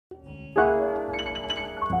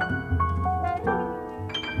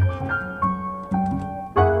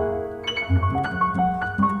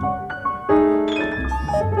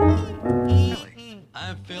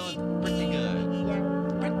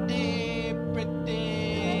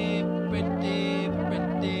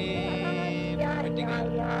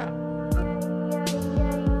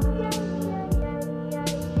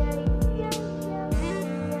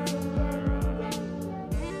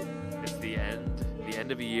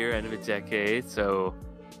year, end of a decade. So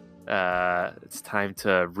it's time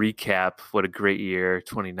to recap what a great year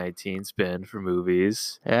 2019's been for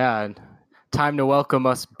movies. Yeah, and time to welcome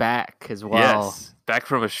us back as well. Yes, back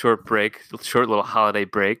from a short little holiday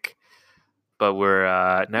break. But we're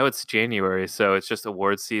now it's January, so it's just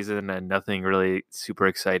awards season and nothing really super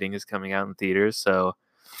exciting is coming out in theaters. So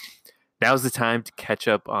now's the time to catch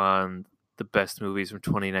up on the best movies from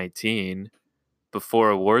 2019 before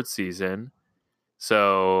awards season.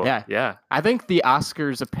 So yeah. I think the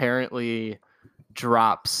Oscars apparently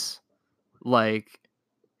drops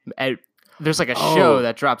there's like a show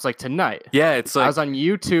that drops like tonight. Yeah, it's like I was on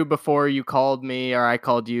YouTube before you called me or I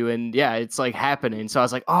called you, and yeah, it's like happening. So I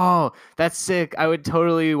was like, oh, that's sick. I would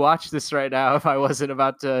totally watch this right now if I wasn't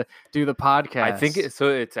about to do the podcast. I think it's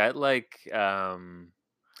at like I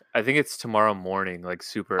think it's tomorrow morning, like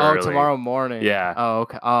super early. Oh, tomorrow morning. Yeah. Oh,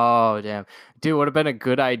 okay. Oh, damn. Dude, would have been a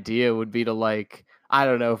good idea would be to like, I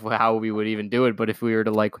don't know how we would even do it, but if we were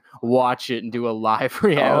to like watch it and do a live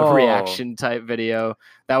reaction type video,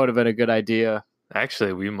 that would have been a good idea.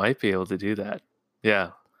 Actually, we might be able to do that. Yeah.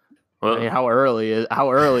 Well, I mean, how early is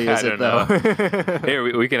it though? Here,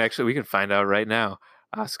 we can find out right now.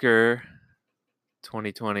 Oscar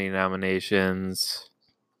 2020 nominations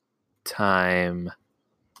time.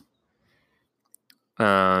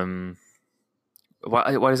 Why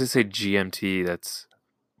does it say GMT? That's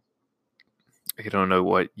I don't know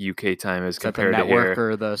what UK time is compared to here.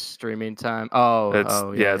 Or the streaming time.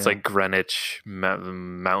 It's like Greenwich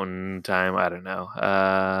Mountain Time. I don't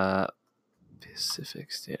know.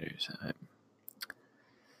 Pacific Standard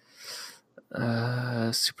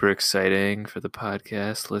Time. Super exciting for the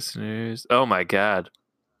podcast listeners. Oh my god.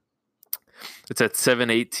 It's at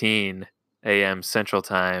 7:18 a.m. Central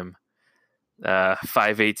Time.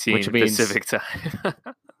 5:18 Pacific Time.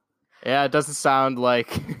 Yeah, it doesn't sound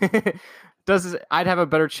like I'd have a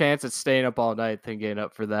better chance at staying up all night than getting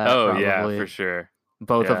up for that. Oh, probably. yeah, for sure.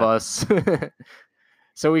 Both of us.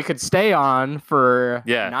 So we could stay on for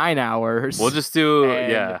 9 hours. We'll just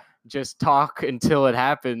do, just talk until it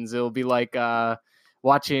happens. It'll be like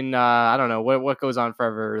watching, I don't know, what goes on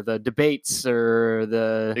forever? The debates or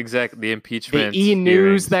the impeachment. The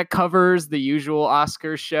E-News that covers the usual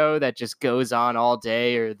Oscar show that just goes on all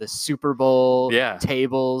day, or the Super Bowl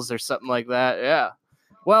tables or something like that. Yeah.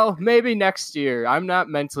 Well, maybe next year. I'm not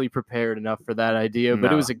mentally prepared enough for that idea,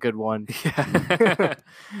 but it was a good one. Yeah.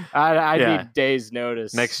 I need days'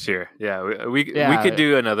 notice. Next year. Yeah. We could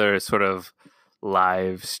do another sort of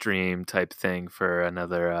live stream type thing for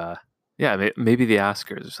another, maybe the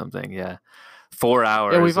Oscars or something. Yeah. 4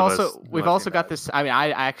 hours. Yeah, we've also got this. I mean,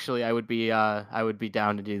 I would be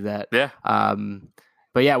down to do that. Yeah.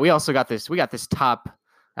 But yeah, we also got this. We got this top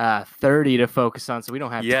 30 to focus on, so we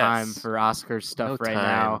don't have time for Oscar stuff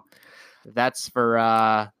now. That's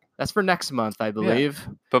for next month, I believe.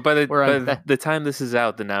 Yeah. But by the time this is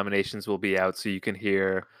out, the nominations will be out, so you can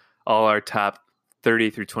hear all our top 30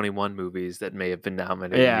 through 21 movies that may have been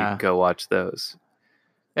nominated. You can go watch those.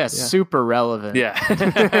 Yeah, super relevant.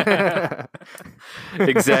 Yeah.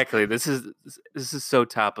 Exactly. This is so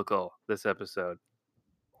topical, this episode.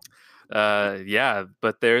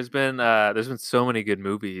 But there's been so many good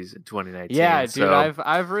movies in 2019. Yeah, dude,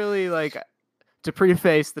 I've really, like, to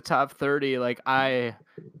preface the top 30, like, I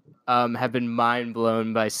have been mind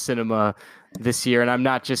blown by cinema this year, and I'm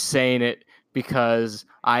not just saying it because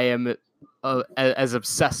I am as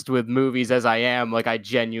obsessed with movies as I am. Like, I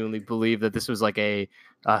genuinely believe that this was like a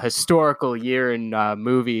historical year in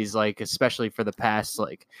movies, like, especially for the past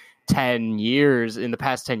like 10 years, one of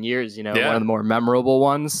the more memorable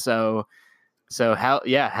ones. So hell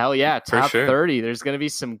yeah, top 30. There's going to be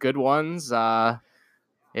some good ones. I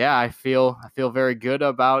feel very good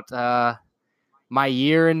about my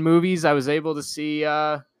year in movies. I was able to see,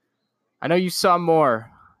 I know you saw more,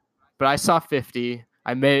 but I saw 50.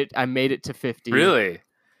 I made it to 50. Really?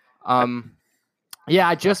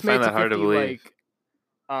 I just made it to 50 like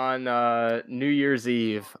on New Year's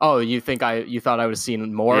Eve. Oh, you thought I would have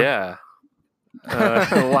seen more? Yeah.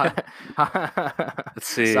 Let's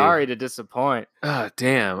see. Sorry to disappoint. Oh,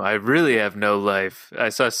 damn. I really have no life. I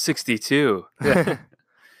saw 62.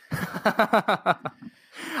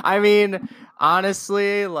 I mean,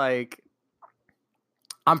 honestly, like,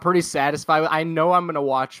 I'm pretty satisfied. I know I'm going to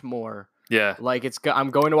watch more. Yeah. Like, I'm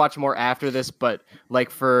going to watch more after this, but like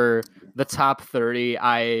for the top 30,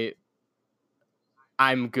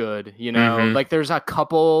 I'm good, you know. Mm-hmm. Like, there's a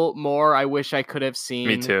couple more I wish I could have seen.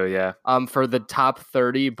 Me too, yeah. For the top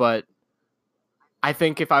 30, but I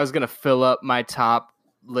think if I was gonna fill up my top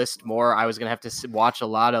list more, I was gonna have to watch a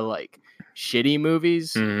lot of like shitty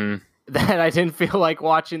movies that I didn't feel like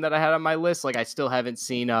watching that I had on my list. Like I still haven't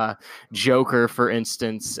seen Joker, for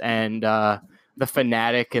instance, and The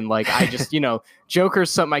Fanatic, and like I just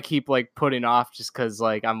Joker's something I keep like putting off just because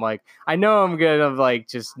like I'm like I know I'm gonna like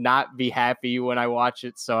just not be happy when I watch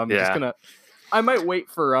it, so I'm just gonna I might wait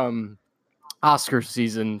for Oscar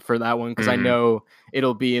season for that one because I know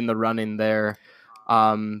it'll be in the running there.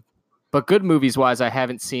 But good movies wise, I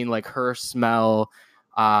haven't seen like Her Smell.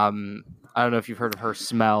 I don't know if you've heard of Her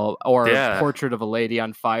Smell or Portrait of a Lady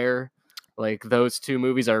on Fire. Like those two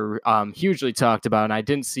movies are hugely talked about, and I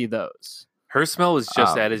didn't see those. Her Smell was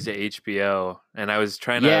just added to HBO, and I was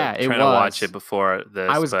trying to watch it before this.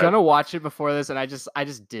 I was gonna watch it before this, and I just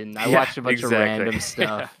didn't. I watched a bunch of random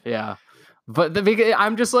stuff. Yeah. But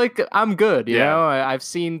I'm just like, I'm good, you know? I've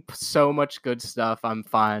seen so much good stuff. I'm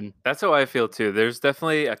fine. That's how I feel, too. There's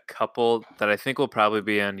definitely a couple that I think will probably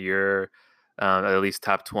be on your at least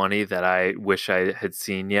top 20 that I wish I had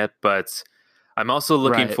seen yet. But I'm also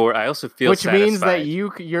looking for, I also feel Which satisfied. means that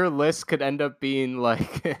your list could end up being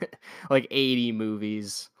like like 80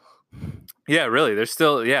 movies. Yeah, really. There's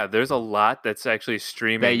still, there's a lot that's actually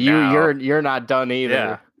streaming that now. You're not done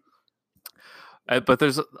either. Yeah. But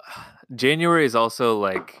there's... January is also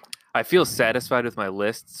like I feel satisfied with my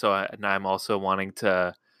list, so I'm also wanting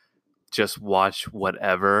to just watch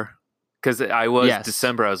whatever. Because I was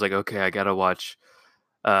December, I was like, okay, I gotta watch.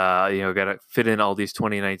 Gotta fit in all these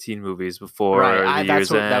 2019 movies before the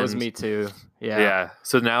year's end. That was me too. Yeah.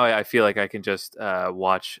 So now I feel like I can just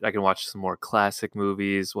watch. I can watch some more classic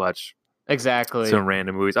movies. Watch some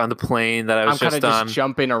random movies on the plane that I was just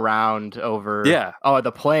jumping around over. Yeah. Oh,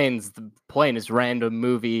 the plane is random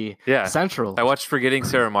movie central. I watched Forgetting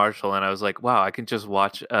Sarah Marshall, and I was like, wow, I can just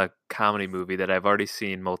watch a comedy movie that I've already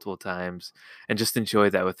seen multiple times and just enjoy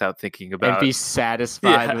that without thinking about and be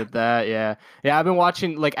satisfied with that. Yeah. I've been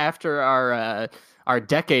watching like after our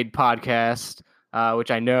decade podcast,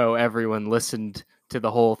 which I know everyone listened to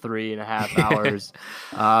the whole 3.5 hours.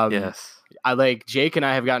 Yes. I like Jake and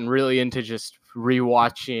I have gotten really into just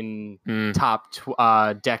rewatching top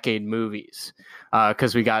decade movies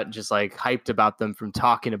because we got just like hyped about them from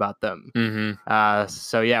talking about them.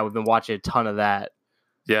 So yeah, we've been watching a ton of that.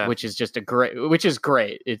 Yeah, which is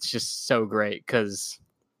great. It's just so great because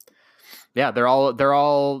they all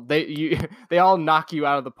knock you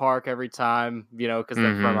out of the park every time, because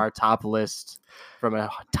they're from our top list from an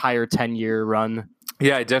entire 10-year run.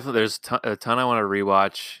 Yeah, definitely. There's a ton I want to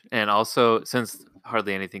rewatch, and also since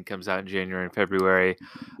hardly anything comes out in January and February,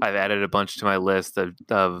 I've added a bunch to my list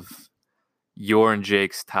of your and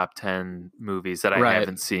Jake's top 10 movies that I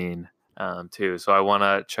haven't seen too. So I want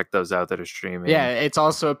to check those out that are streaming. Yeah, it's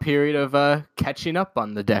also a period of catching up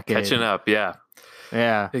on the decade. Catching up, yeah,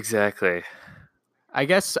 exactly. I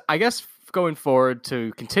guess going forward,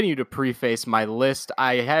 to continue to preface my list,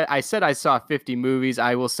 I said I saw 50 movies.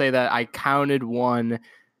 I will say that I counted one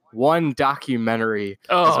documentary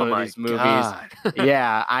as one of these movies.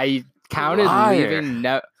 Yeah, I counted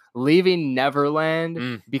Leaving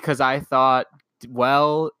Neverland because I thought,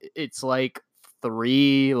 well, it's like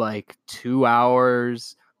 2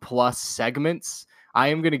 hours plus segments. I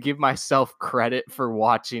am going to give myself credit for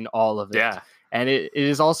watching all of it. Yeah. And it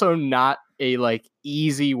is also not a like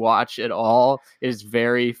easy watch at all. It is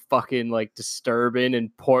very fucking like disturbing and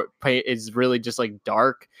is really just like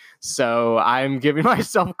dark. So I'm giving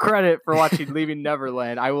myself credit for watching Leaving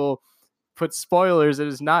Neverland. I will put spoilers. It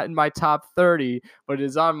is not in my top 30, but it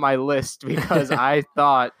is on my list because I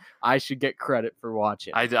thought I should get credit for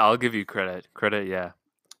watching. I'll give you credit. Yeah.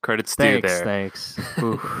 Credit's due there. Thanks.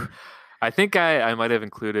 I think I might have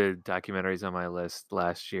included documentaries on my list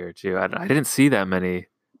last year too. I didn't see that many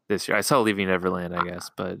this year. I saw Leaving Neverland, I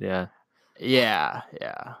guess, but yeah. Yeah.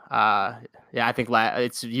 I think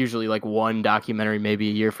it's usually like one documentary, maybe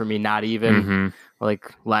a year for me. Not even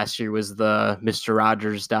like last year was the Mr.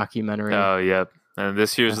 Rogers documentary. Oh, yep. And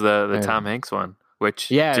this year's the Tom Hanks one, which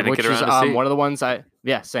didn't get around to see. One of the ones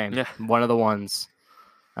same. Yeah. One of the ones.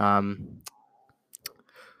 But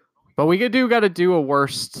we got to do a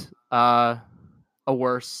worst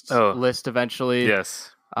list eventually.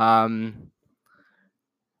 Yes.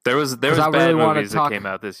 There was bad movies that came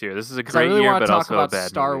out this year. This is a great year, but also a bad movie.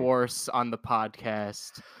 Star Wars on the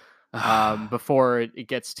podcast before it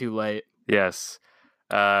gets too late. Yes.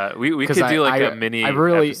 We could do a mini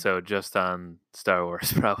episode just on Star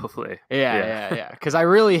Wars, probably. Yeah. Because I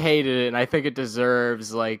really hated it, and I think it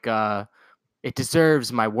deserves it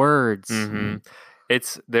deserves my words. Mm-hmm.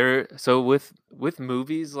 It's there. So with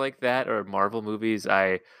movies like that or Marvel movies,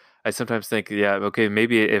 I sometimes think, yeah, okay,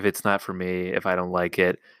 maybe if it's not for me, if I don't like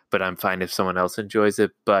it, but I'm fine if someone else enjoys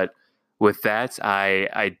it. But with that,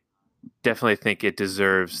 I definitely think it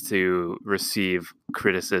deserves to receive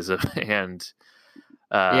criticism and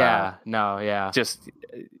Yeah, no, yeah. just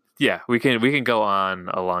yeah, we can go on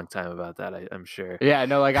a long time about that. I'm sure. Yeah,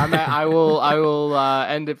 no, like I will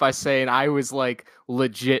end it by saying I was like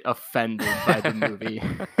legit offended by the movie.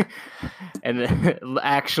 And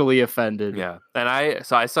actually offended. Yeah, and I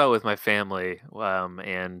saw it with my family,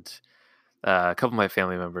 and a couple of my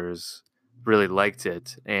family members really liked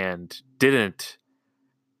it and didn't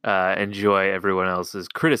enjoy everyone else's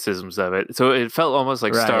criticisms of it. So it felt almost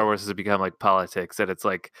like Star Right. Wars has become like politics, that it's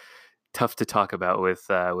like tough to talk about with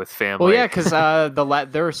Well, family. yeah, because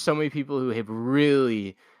there are so many people who have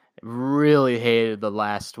really, really hated the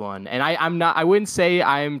last one, and I'm not. I wouldn't say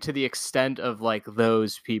I'm to the extent of like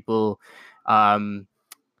those people, um,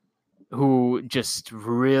 who just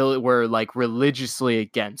really were like religiously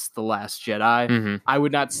against the Last Jedi. Hmm. I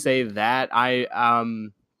would not say that.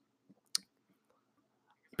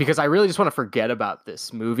 Because I really just want to forget about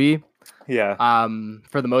this movie. Yeah.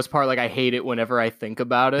 For the most part, like I hate it whenever I think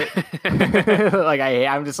about it. Like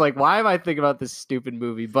I'm just like, why am I thinking about this stupid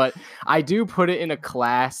movie? But I do put it in a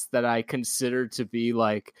class that I consider to be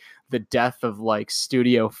like the death of like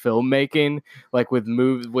studio filmmaking, like with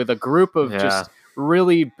a group of Yeah. just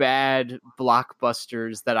really bad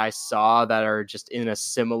blockbusters that I saw that are just in a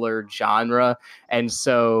similar genre. And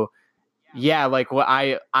so yeah, like what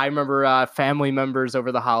I remember family members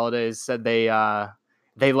over the holidays said they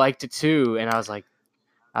liked it too, and I was like,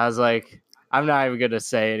 I'm not even gonna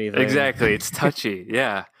say anything. Exactly. It's touchy.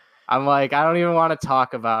 Yeah. I'm like, I don't even want to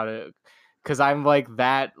talk about it because I'm like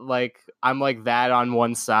that on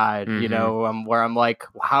one side, you Mhm. know, where I'm like,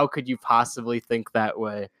 how could you possibly think that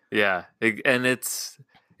way? Yeah. And it's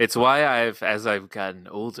why as I've gotten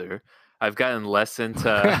older, I've gotten less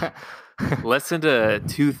into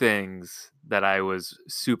two things that I was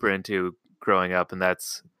super into growing up, and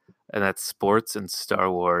that's sports and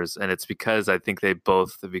Star Wars. And it's because I think they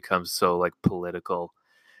both have become so like political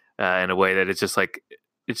in a way that it's just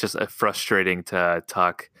frustrating to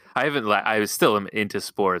talk. I still am into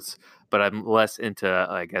sports, but I'm less into,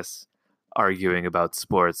 I guess, arguing about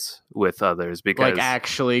sports with others because Like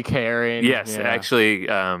actually caring. yes, Yeah. actually,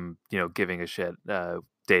 giving a shit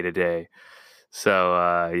day to day.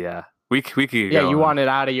 So yeah, we could Yeah, go you on. want it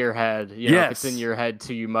out of your head. You know, if it's in Yes. your head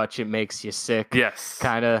too much, it makes you sick. Yes.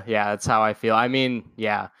 Kind of. Yeah, that's how I feel. I mean,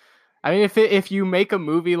 yeah. I mean, if you make a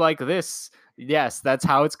movie like this, yes, that's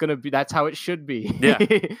how it's gonna be. That's how it should be. Yeah.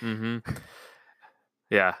 Hmm.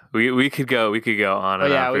 Yeah, we could go on But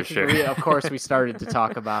and yeah, on for sure. of course we started to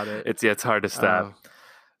talk about it. It's hard to stop.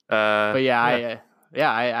 But yeah,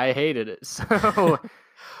 yeah. I hated it. So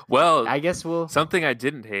Well, I guess we'll. something I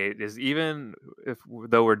didn't hate is, even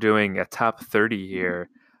though we're doing a top 30 here,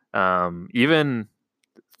 even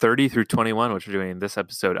 30 through 21, which we're doing in this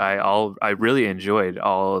episode, I really enjoyed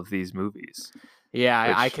all of these movies.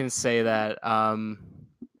 Yeah, I can say that.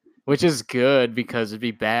 Which is good because it'd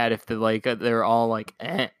be bad if they're all like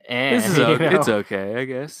This is it's okay, I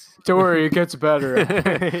guess. Don't worry, it gets better.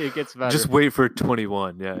 It gets better. Just wait for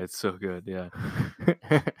 21. Yeah, it's so good. Yeah.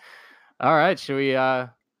 All right, should we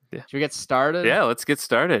get started? Yeah, let's get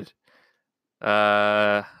started. All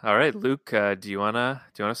right, Luke, do you wanna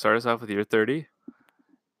start us off with your 30?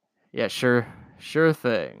 Yeah, sure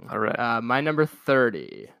thing. All right. My number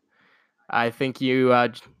 30. I think you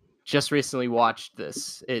just recently watched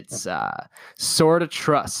this. It's Sword of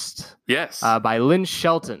Trust. Yes. By Lynn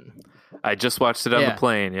Shelton. I just watched it on the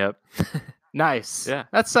plane. Yep. Nice. Yeah.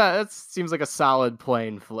 That seems like a solid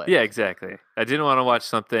plane flick. Yeah, exactly. I didn't want to watch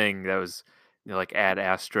something that was, like Ad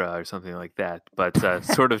Astra or something like that, but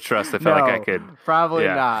Sword of Trust, I felt like I could. Probably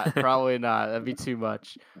Yeah. not. Probably not. That'd be too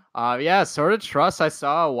much. Yeah, Sword of Trust I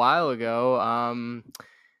saw a while ago.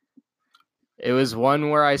 It was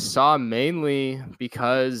one where I saw mainly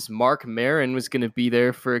because Mark Maron was going to be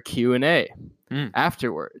there for a Q&A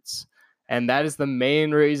afterwards. And that is the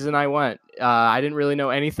main reason I went. I didn't really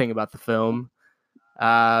know anything about the film.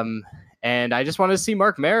 And I just wanted to see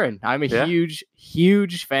Mark Maron. I'm a huge,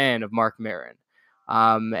 huge fan of Mark Maron.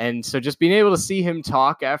 And so just being able to see him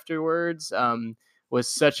talk afterwards was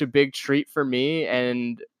such a big treat for me.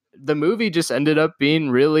 And the movie just ended up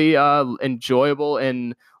being really enjoyable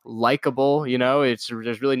and likable. You know,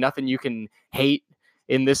 there's really nothing you can hate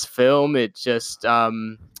in this film. It just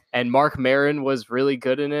and Mark Maron was really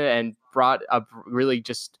good in it and brought a really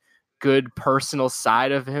just good personal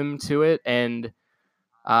side of him to it. And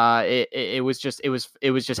it was just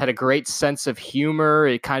had a great sense of humor.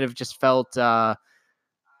 It kind of just felt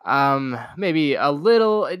Maybe a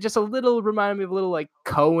little, just a little, reminded me of a little like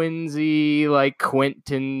Coensy, like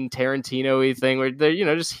Quentin Tarantino-y thing, where there,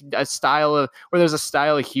 just a style of, where there's a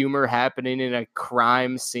style of humor happening in a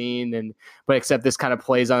crime scene, but except this kind of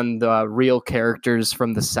plays on the real characters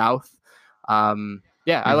from the South.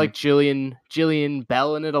 Yeah, I like Jillian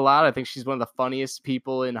Bell in it a lot. I think she's one of the funniest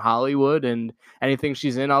people in Hollywood, and anything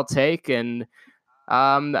she's in, I'll take. And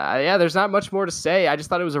yeah, there's not much more to say. I just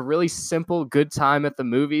thought it was a really simple, good time at the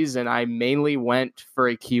movies, and I mainly went for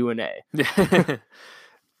a Q&A.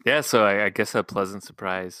 Yeah, so I guess a pleasant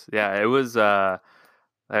surprise. Yeah, it was. I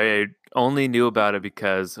only knew about it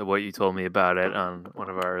because of what you told me about it on one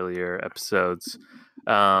of our earlier episodes,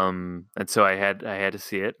 and so I had to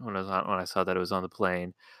see it when I saw that it was on the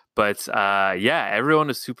plane. But yeah, everyone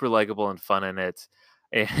is super likable and fun in it,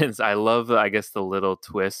 and I love, I guess, the little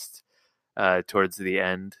twist towards the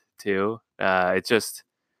end too. It's just,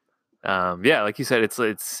 yeah, like you said,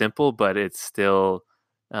 it's simple, but it's still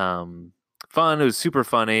fun. It was super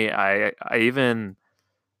funny. I even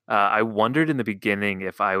I wondered in the beginning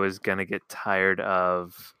if I was gonna get tired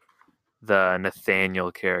of the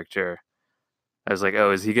Nathaniel character. I was like,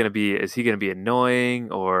 oh, is he gonna be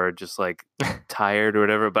annoying or just like tired or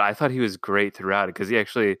whatever? But I thought he was great throughout it because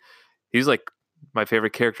he's like my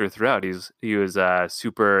favorite character throughout. He was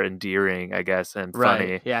super endearing, I guess, and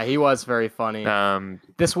funny. Right. Yeah, he was very funny.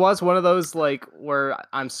 This was one of those like where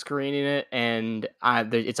I'm screening it and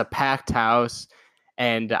it's a packed house,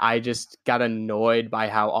 and I just got annoyed by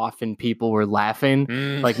how often people were laughing.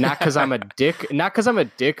 Like, not because I'm a dick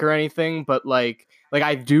or anything, but like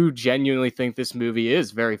I do genuinely think this movie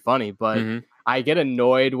is very funny, but I get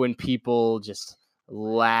annoyed when people just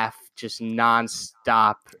laugh just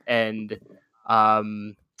nonstop. And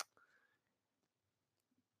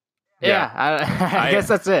yeah, I guess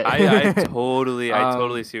that's it. I totally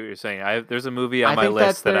see what you're saying. There's a movie on my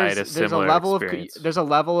list that I had a similar experience. There's a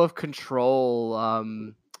level of control.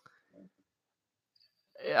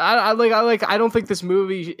 I don't think this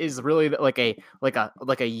movie is really like a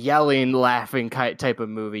yelling, laughing type of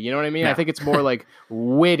movie. You know what I mean? Yeah. I think it's more like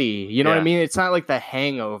witty. You know what I mean? It's not like The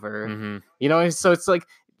Hangover. You know, so it's like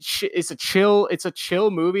it's a chill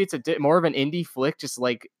movie. It's more of an indie flick. Just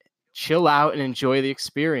like chill out and enjoy the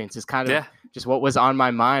experience. Is kind of just what was on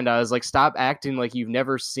my mind. I was like, stop acting like you've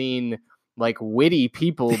never seen like witty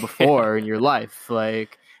people before in your life,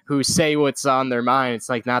 like who say what's on their mind. It's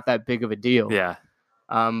like not that big of a deal. Yeah.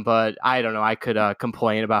 But I don't know. I could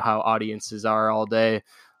complain about how audiences are all day.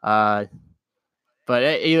 But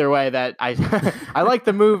either way, that I like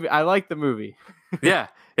the movie. I like the movie. Yeah,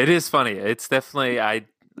 it is funny. It's definitely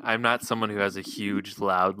I'm not someone who has a huge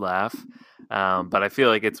loud laugh, but I feel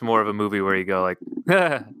like it's more of a movie where you go like,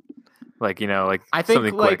 like, like I think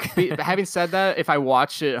something like quick. Having said that, if I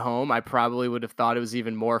watched it at home, I probably would have thought it was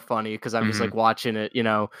even more funny because I'm just like watching it,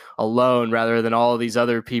 alone rather than all of these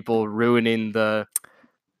other people ruining the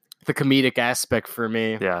comedic aspect for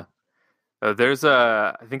me. Yeah. I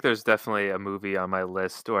think there's definitely a movie on my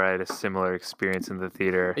list where I had a similar experience in the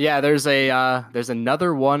theater. Yeah, there's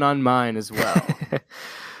another one on mine as well.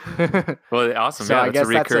 Well, awesome. So yeah, that's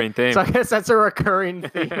a recurring theme. So I guess that's a recurring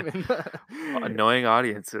theme. Annoying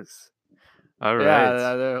audiences. All right.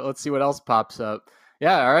 Yeah, let's see what else pops up.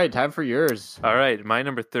 Yeah, all right, time for yours. All right, my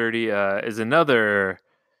number 30 is another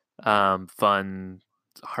fun,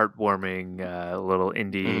 heartwarming little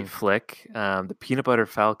indie flick, The Peanut Butter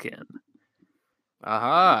Falcon.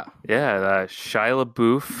 Aha. Yeah, the Shia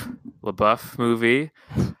LaBeouf movie.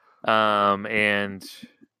 And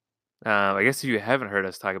I guess if you haven't heard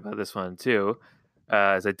us talk about this one too,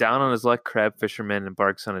 as a down on his luck crab fisherman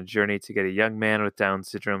embarks on a journey to get a young man with Down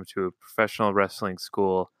syndrome to a professional wrestling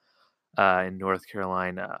school in North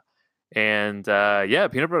Carolina. And yeah,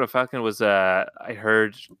 Peanut Butter Falcon was I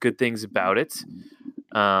heard good things about it.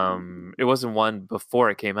 It wasn't one before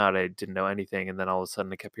it came out. I didn't know anything, and then all of a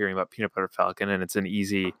sudden I kept hearing about Peanut Butter Falcon, and it's an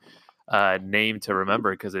easy name to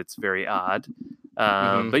remember because it's very odd.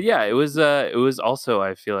 But yeah, it was also,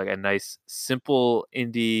 I feel like, a nice, simple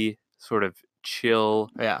indie sort of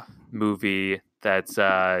chill movie that's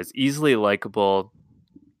is easily likable.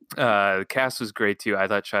 The cast was great too. I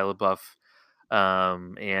thought Shia LaBeouf.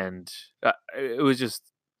 And it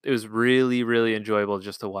was really, really enjoyable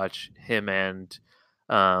just to watch him and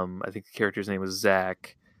I think the character's name was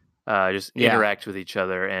Zach just interact with each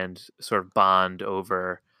other and sort of bond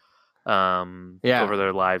over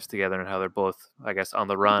their lives together and how they're both, I guess, on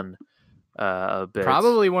the run a bit.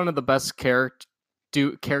 Probably one of the best character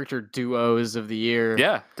duos of the year.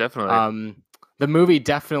 Yeah, definitely. The movie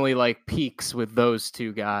definitely like peaks with those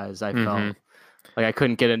two guys. I felt like I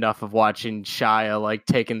couldn't get enough of watching Shia like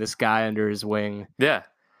taking this guy under his wing. Yeah.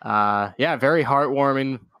 Yeah, very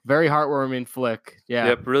heartwarming flick. Yeah.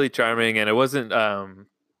 Yep, really charming, and it wasn't.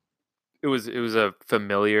 It was a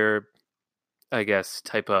familiar, I guess,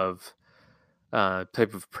 type of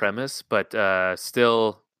premise, but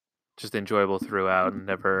still just enjoyable throughout and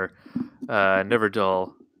never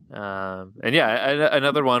dull. And yeah,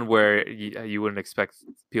 another one where you wouldn't expect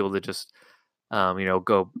people to just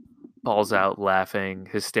go balls out laughing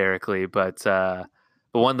hysterically, but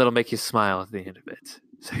one that'll make you smile at the end of it.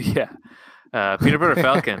 So yeah, Peanut Butter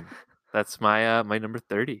Falcon. That's my number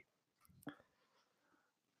 30.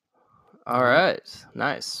 All right.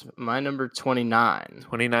 Nice. My number 29.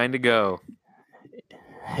 29 to go.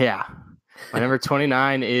 Yeah. My number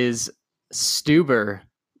 29 is Stuber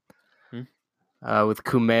with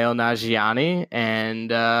Kumail Nanjiani and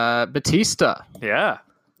Batista. Yeah.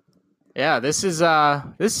 Yeah, this is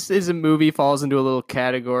a movie, falls into a little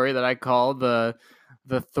category that I call the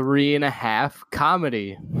 3.5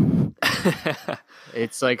 comedy.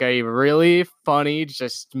 It's like a really funny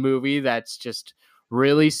just movie that's just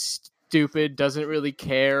really stupid, doesn't really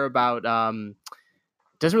care about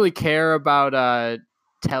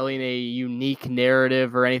telling a unique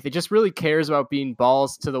narrative or anything. Just really cares about being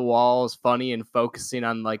balls to the walls, funny, and focusing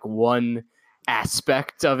on like one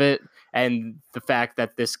aspect of it, and the fact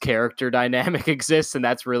that this character dynamic exists, and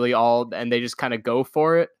that's really all. And they just kind of go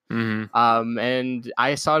for it. Mm-hmm. And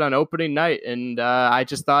I saw it on opening night, and I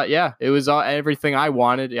just thought, yeah, it was everything I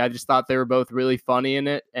wanted. I just thought they were both really funny in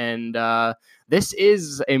it, and this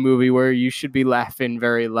is a movie where you should be laughing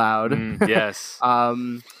very loud. Yes.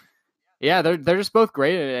 Yeah, they're just both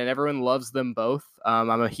great, and everyone loves them both. I'm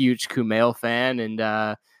a huge Kumail fan,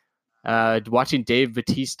 and watching Dave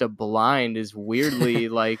Bautista blind is weirdly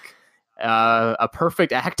like a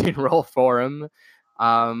perfect acting role for him.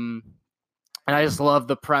 And I just love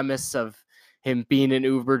the premise of him being an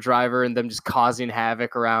Uber driver and them just causing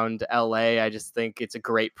havoc around LA. I just think it's a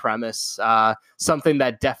great premise. Something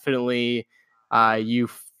that definitely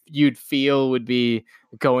you'd feel would be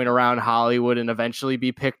going around Hollywood and eventually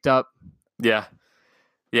be picked up. Yeah.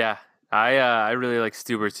 I really like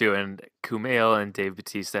Stuber too, and Kumail and Dave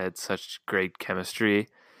Bautista had such great chemistry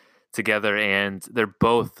together, and they're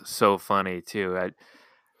both so funny too.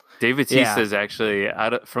 Dave Bautista is actually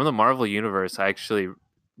from the Marvel universe. I actually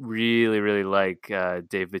really like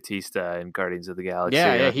Dave Bautista in Guardians of the Galaxy.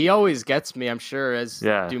 Yeah, he always gets me, I'm sure, as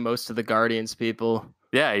do most of the Guardians people.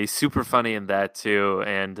 Yeah, he's super funny in that too,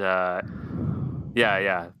 and the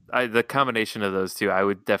combination of those two, I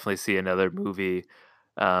would definitely see another movie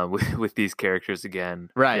with these characters again.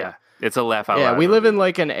 Right. Yeah, it's a laugh out loud. Yeah, we live in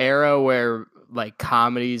like an era where like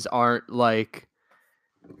comedies aren't like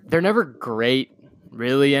they're never great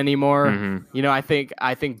really anymore. Mm-hmm. You know, I think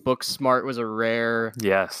Booksmart was a rare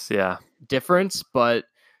difference, but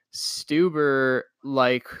Stuber,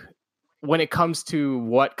 like when it comes to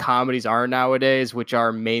what comedies are nowadays, which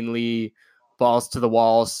are mainly balls to the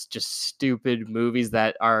walls, just stupid movies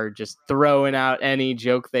that are just throwing out any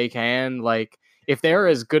joke they can, like if they're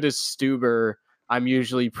as good as Stuber, I'm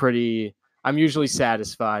usually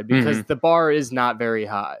satisfied because the bar is not very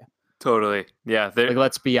high. Totally. Yeah. Like,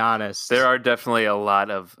 let's be honest. There are definitely a lot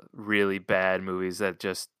of really bad movies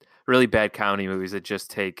really bad comedy movies that just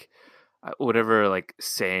take whatever like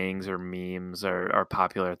sayings or memes are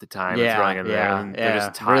popular at the time and throwing in there. And they're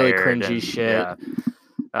just tired. Really cringy shit.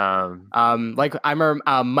 Yeah. Like I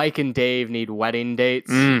remember Mike and Dave Need Wedding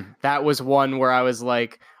Dates. That was one where I was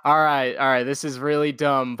like, all right, this is really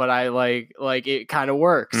dumb, but I like it kind of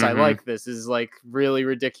works. I like this. This is like really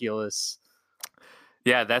ridiculous.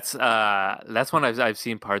 Yeah, that's one I've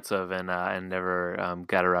seen parts of and never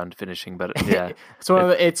got around to finishing. But yeah,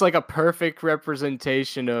 it's like a perfect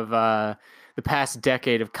representation of the past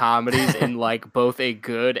decade of comedies in like both a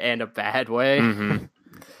good and a bad way.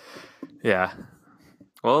 Yeah.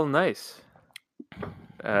 Well, nice.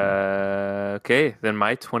 Okay, then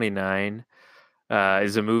my 29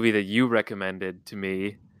 is a movie that you recommended to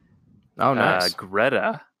me. Oh, nice.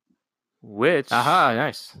 Greta. Which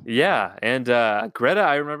nice. Yeah, and Greta,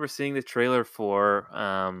 I remember seeing the trailer for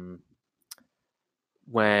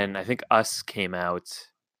when I think Us came out.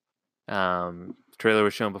 The trailer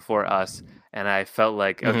was shown before Us, and I felt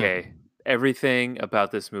like okay, everything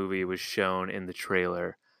about this movie was shown in the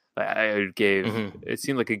trailer. It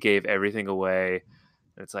seemed like it gave everything away.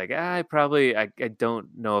 It's like I don't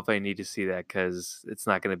know if I need to see that because it's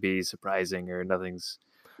not going to be surprising or nothing's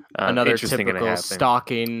another typical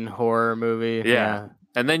stalking horror movie. Yeah.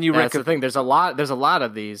 And then that's the thing. There's a lot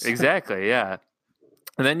of these. Exactly. Yeah.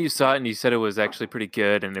 And then you saw it and you said it was actually pretty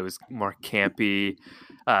good and it was more campy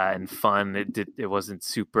and fun. It wasn't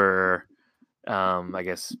super I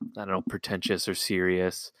guess I don't know, pretentious or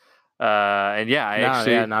serious. And yeah, I No,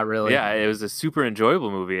 actually, yeah, not really. yeah, it was a super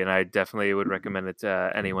enjoyable movie, and I definitely would recommend it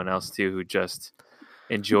to anyone else too who just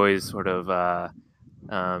enjoys sort of.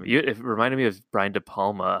 It reminded me of Brian De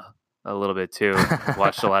Palma a little bit too.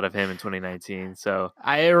 Watched a lot of him in 2019. So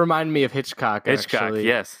It reminded me of Hitchcock Hitchcock, actually,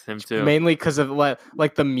 yes, him too. mainly because of like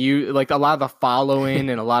like a lot of the following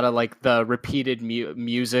and a lot of like the repeated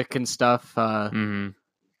music and stuff. Hmm.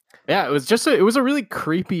 Yeah, it was a really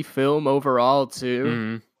creepy film overall too.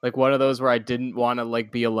 Hmm. Like one of those where I didn't want to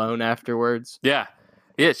like be alone afterwards. Yeah,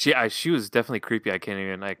 yeah. She was definitely creepy. I can't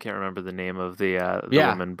remember the name of the Yeah.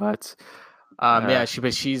 woman, but Yeah,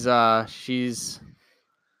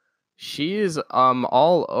 she is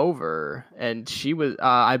all over, and she was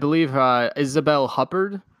I believe Isabel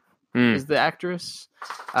Huppert mm, is the actress.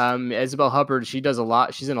 Isabel Huppert, she does a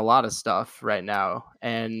lot. She's in a lot of stuff right now,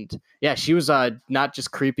 and yeah, she was not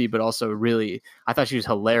just creepy, but also really. I thought she was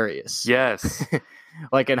hilarious. yes,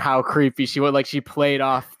 Like, and how creepy she was. Like, she played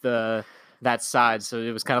off that side, so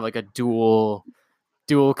it was kind of like a dual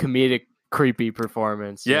comedic creepy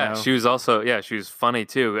performance. You yeah. know, She was funny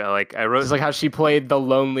too. Like I wrote, just like how she played the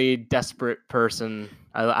lonely, desperate person.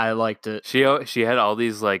 I liked it. she had all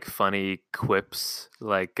these like funny quips,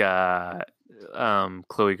 like Chloe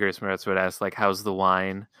Grace Moretz would ask like, "How's the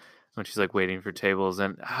wine?" when she's like waiting for tables,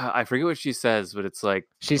 and I forget what she says, but it's like,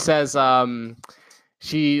 She says,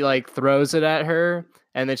 she like throws it at her,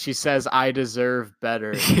 and then she says, "I deserve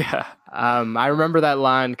better." yeah, I remember that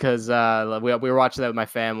line because we were watching that with my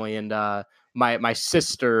family, and my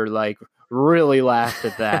sister like really laughed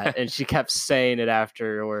at that, and she kept saying it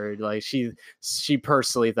afterward. Like she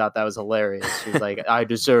personally thought that was hilarious. She was like, "I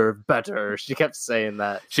deserve better." She kept saying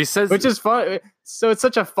that, she says, which is fun. So it's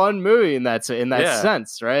such a fun movie in that Yeah.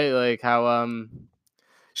 sense, right? Like how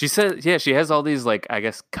she says, yeah, she has all these like I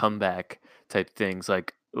guess comeback type things,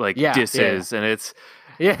 like yeah, disses, and it's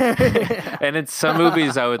yeah. and in some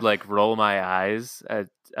movies I would like roll my eyes at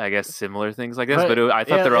I guess similar things like this, but But I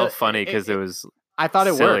thought yeah, they're all funny because it was I thought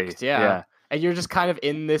it silly. worked. Yeah. And you're just kind of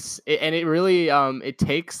in this, and it really it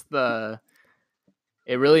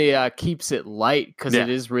really keeps it light because Yeah. it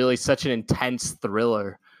is really such an intense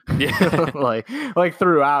thriller. Yeah. like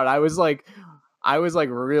throughout, I was like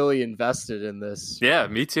really invested in this. Yeah,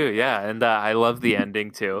 me too. Yeah, and I love the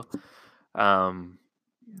ending too. Um,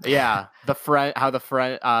 Yeah, the friend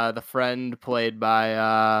played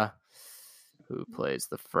by who plays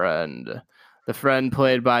the friend? The friend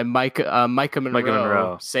played by Micah Monroe, Micah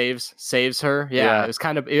Monroe. saves her. Yeah, Yeah. it was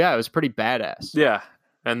kind of it was pretty badass. yeah,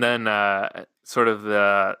 and then sort of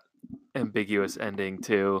the ambiguous ending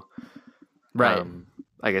too. Right.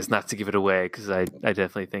 I guess not to give it away because I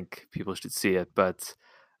definitely think people should see it, but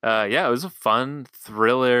yeah, it was a fun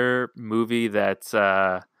thriller movie that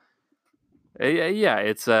yeah,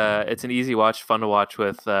 it's an easy watch, fun to watch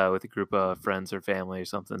with a group of friends or family or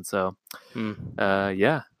something. So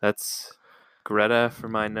yeah, that's Greta for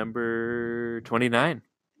my number 29.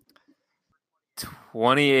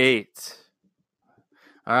 28.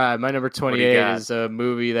 All right, my number What do you 28 got? is a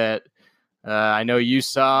movie that I know you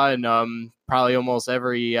saw, and probably almost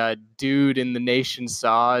every dude in the nation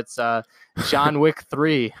saw. It's John Wick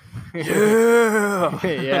 3. Yeah.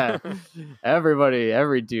 Yeah,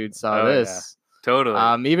 every dude saw Oh, this. yeah.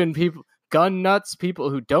 Totally. Even gun nuts, people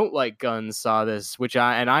who don't like guns saw this,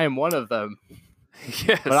 and I am one of them.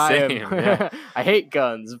 Yeah, But same. Yeah. I hate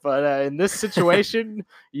guns. But in this situation,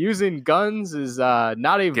 using guns is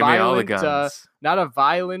not a Give me all the violent, guns. not a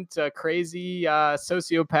violent, crazy,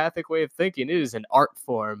 sociopathic way of thinking. It is an art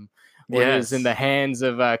form. When it is in the hands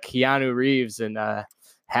of Keanu Reeves and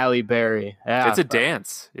Halle Berry. Yeah, It's a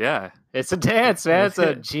dance. Yeah. It's a dance, man. It's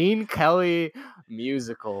a Gene Kelly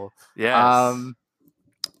musical. Yes.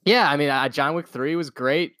 Yeah, I mean, John Wick 3 was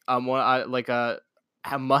great. Like a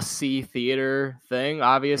must-see theater thing,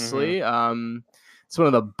 obviously. It's one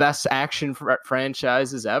of the best action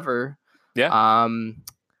franchises ever. Yeah.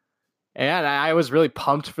 And I was really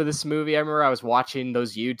pumped for this movie. I remember I was watching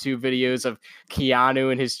those YouTube videos of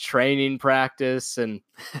Keanu and his training practice, and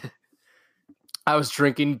I was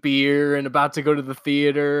drinking beer and about to go to the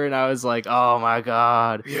theater, and I was like, "Oh my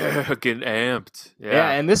god!" Yeah, getting amped.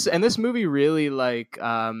 Yeah, and this movie really like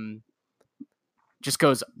just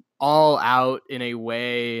goes all out in a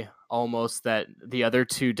way almost that the other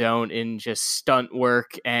two don't, in just stunt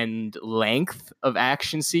work and length of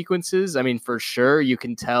action sequences. I mean, for sure, you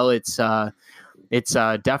can tell it's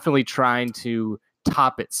definitely trying to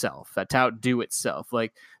top itself, to outdo itself,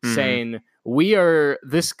 like saying we are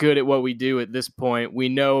this good at what we do at this point. We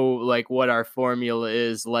know like what our formula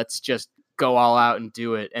is. Let's just go all out and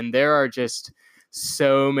do it. And there are just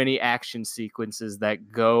so many action sequences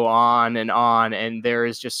that go on, and there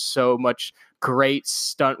is just so much great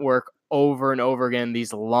stunt work over and over again,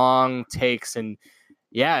 these long takes. And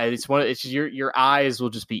yeah, it's your eyes will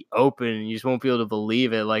just be open and you just won't be able to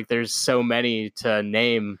believe it. Like there's so many to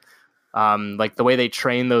name. Like the way they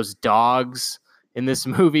train those dogs in this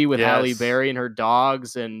movie with Halle Berry and her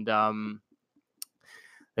dogs, and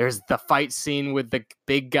there's the fight scene with the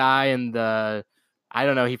big guy and I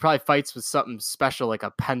don't know, he probably fights with something special like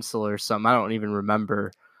a pencil or something. I don't even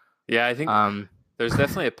remember. Yeah, I think there's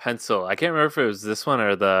definitely a pencil. I can't remember if it was this one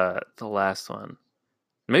or the last one.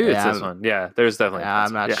 Maybe it's this one. Yeah, there's definitely.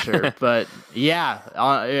 I'm not sure, but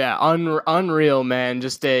unreal, man.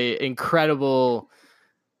 Just a incredible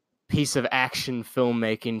piece of action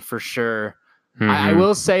filmmaking for sure. Mm-hmm. I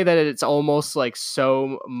will say that it's almost like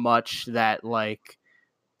so much that like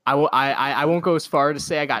I won't go as far to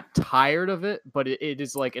say I got tired of it, but it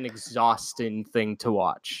is like an exhausting thing to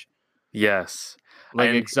watch. Yes.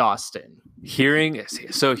 Like exhausting. Hearing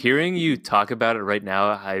you talk about it right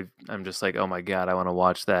now, I'm just like, oh my God, I want to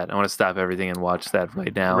watch that. I want to stop everything and watch that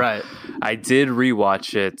right now. Right. I did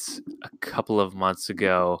rewatch it a couple of months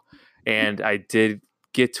ago, and I did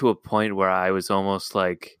get to a point where I was almost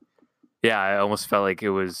like, I almost felt like it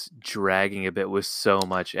was dragging a bit with so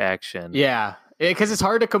much action. Yeah. Because it's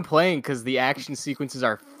hard to complain because the action sequences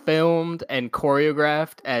are filmed and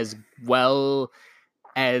choreographed as well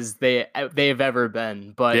as they've ever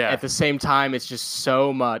been, but at the same time it's just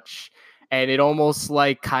so much, and it almost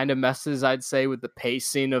like kind of messes, I'd say, with the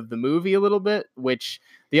pacing of the movie a little bit, which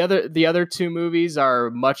the other two movies are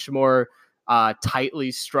much more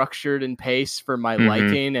tightly structured and paced for my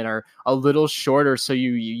liking, and are a little shorter, so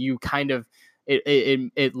you kind of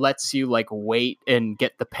it lets you like wait and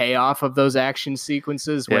get the payoff of those action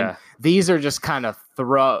sequences when these are just kind of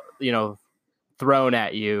thrown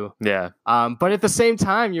at you. But at the same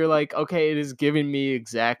time, you're like, okay, it is giving me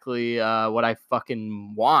exactly what I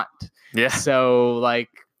fucking want. So like,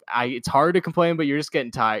 it's hard to complain, but you're just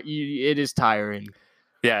getting tired. It is tiring.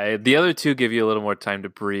 Yeah, the other two give you a little more time to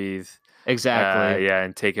breathe. Exactly.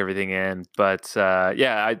 And take everything in. But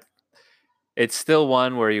it's still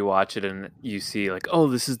one where you watch it and you see like, oh,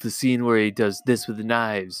 this is the scene where he does this with the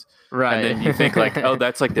knives. Right. And then you think like, oh,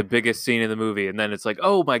 that's like the biggest scene in the movie. And then it's like,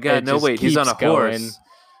 oh my God, no, wait, he's on a horse.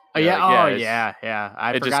 I forgot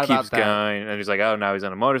about just keeps going. And he's like, oh, now he's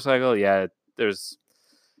on a motorcycle. Yeah, there's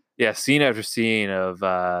scene after scene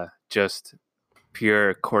of just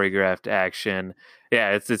pure choreographed action.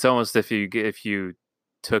 Yeah, it's almost if you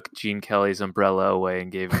took Gene Kelly's umbrella away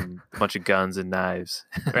and gave him a bunch of guns and knives.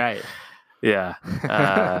 Right. Yeah.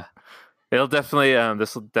 It'll definitely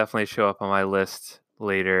this will definitely show up on my list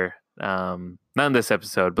later. Not in this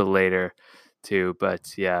episode, but later too.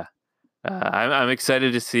 But yeah. I'm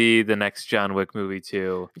excited to see the next John Wick movie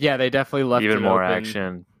too. Yeah, they definitely left even it more open.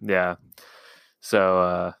 action. Yeah.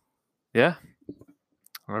 So yeah.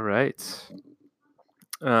 All right.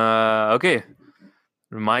 Okay.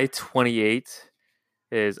 My 28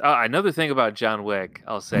 is another thing about John Wick,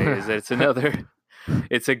 I'll say, is that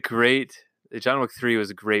John Wick 3 was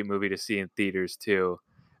a great movie to see in theaters too,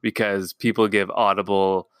 because people give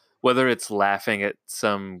audible, whether it's laughing at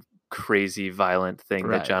some crazy violent thing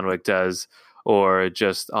that John Wick does, or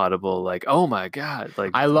just audible like, oh my God,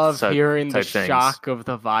 like I love hearing the shock of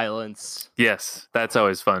the violence. Yes, that's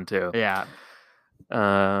always fun too. Yeah.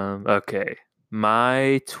 Okay.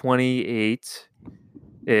 My 28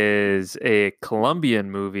 is a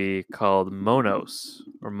Colombian movie called Monos.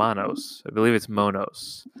 I believe it's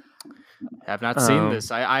Monos. I have not seen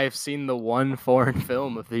this. I have seen the one foreign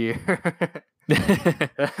film of the year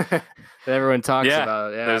that everyone talks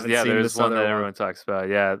about. Yeah, there's one that everyone talks about.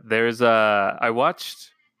 Yeah, there's I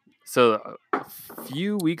watched. So a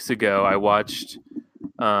few weeks ago, I watched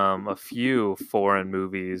a few foreign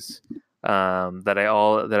movies that I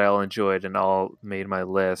all enjoyed and all made my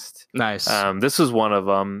list. Nice. This was one of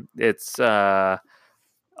them. It's a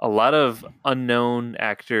lot of unknown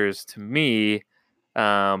actors to me,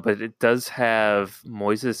 but it does have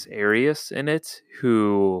Moises Arias in it,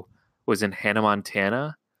 who was in Hannah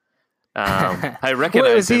Montana. I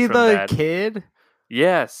recognize him from that. Was he the kid?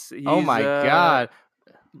 Yes. Oh my God.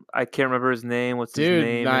 I can't remember his name. What's his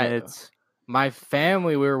name in it? My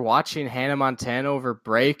family, we were watching Hannah Montana over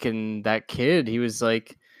break, and that kid, he was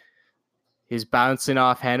bouncing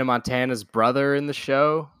off Hannah Montana's brother in the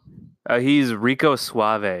show. He's Rico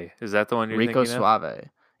Suave. Is that the one you're thinking of? Rico Suave.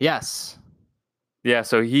 Yes. Yeah,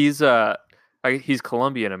 so he's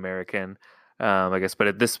Colombian American, I guess,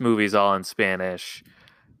 but this movie's all in Spanish.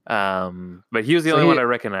 But he was the So only he- one I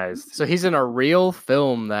recognized. So he's in a real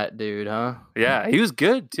film, that dude, huh? Yeah, he was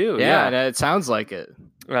good too. Yeah, and Yeah. it sounds like it.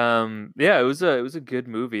 Yeah, it was a good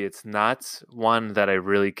movie. It's not one that I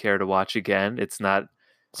really care to watch again. It's not.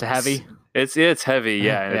 It's heavy. It's heavy.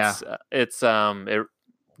 Yeah, and Yeah. it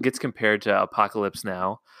gets compared to Apocalypse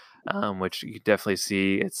Now, which you definitely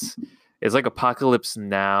see. It's like Apocalypse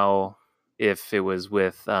Now if it was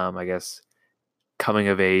with I guess coming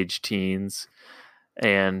of age teens,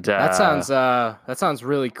 and That sounds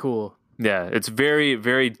really cool. yeah, it's very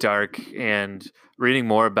very dark. And reading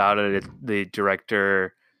more about it, the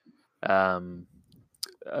director um,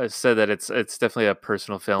 said that it's definitely a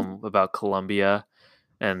personal film about Colombia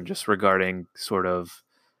and just regarding sort of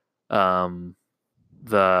um,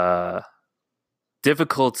 the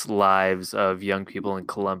difficult lives of young people in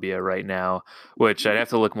Colombia right now, which I'd have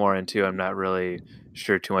to look more into. I'm not really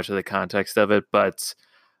sure too much of the context of it, but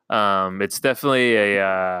it's definitely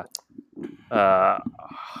a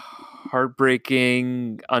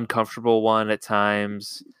heartbreaking, uncomfortable one at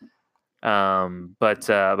times. But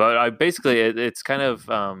I basically it's kind of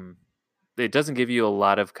it doesn't give you a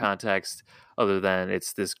lot of context other than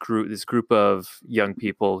it's this group of young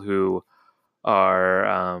people who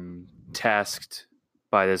are tasked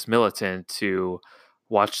by this militant to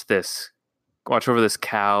watch over this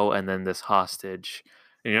cow and then this hostage.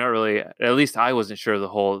 And you're not really, at least I wasn't sure of the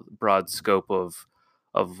whole broad scope of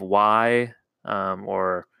why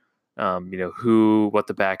or what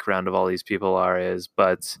the background of all these people is,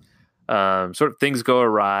 but sort of things go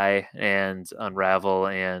awry and unravel,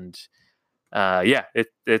 and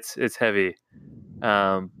it's heavy,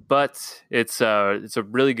 but it's a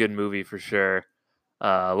really good movie for sure.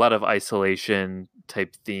 A lot of isolation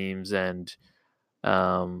type themes, and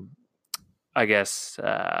I guess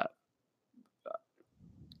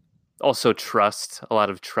also trust, a lot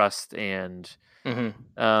of trust, and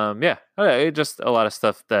just a lot of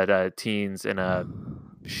stuff that teens in a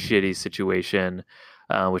shitty situation,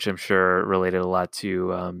 which I'm sure related a lot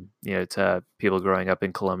to to people growing up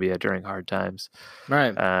in Colombia during hard times.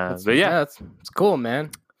 Right. But yeah, it's cool, man.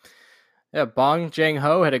 Yeah, Bong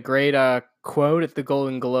Joon-ho had a great quote at the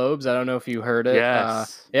Golden Globes. I don't know if you heard it.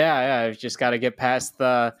 yes, Yeah. I've just got to get past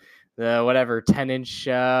the whatever 10-inch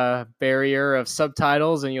barrier of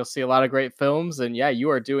subtitles, and you'll see a lot of great films. And yeah, you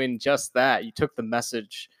are doing just that. You took the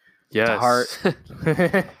message to heart.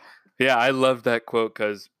 Yeah, I love that quote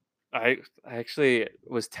because I actually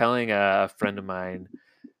was telling a friend of mine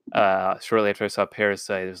shortly after I saw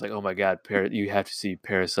Parasite. It was like, oh my god, you have to see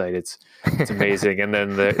Parasite. It's amazing. And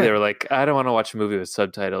then they were like, I don't want to watch a movie with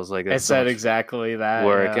subtitles. Like I that's said exactly that.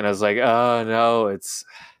 work. Yeah. And I was like, oh no, it's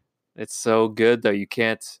so good though. You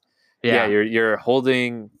can't. Yeah, you're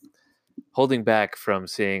holding back from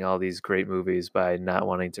seeing all these great movies by not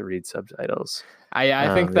wanting to read subtitles.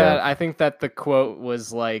 I think that the quote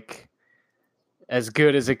was like as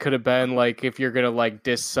good as it could have been. Like if you're gonna like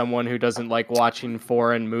diss someone who doesn't like watching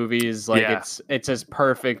foreign movies, like it's as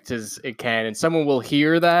perfect as it can, and someone will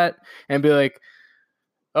hear that and be like,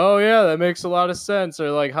 oh yeah, that makes a lot of sense, or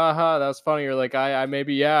like, haha, that was funny, or like I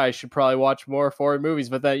maybe I should probably watch more foreign movies.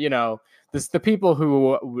 But that the people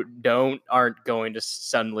who aren't going to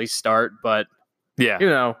suddenly start, but I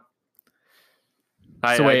the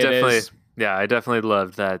way definitely it is. Yeah, I definitely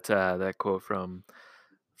loved that quote from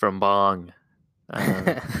Bong,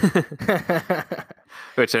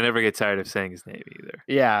 which I never get tired of saying his name either.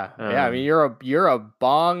 Yeah. I mean, you're a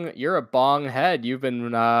bong head. You've been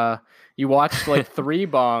you watched like 3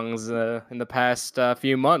 bongs in the past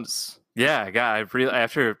few months. Yeah,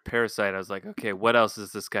 after Parasite, I was like, okay, what else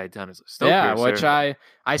has this guy done? Snowpiercer. Which I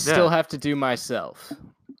still have to do myself.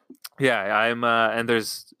 Yeah, I'm and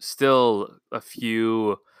there's still a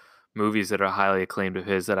few movies that are highly acclaimed of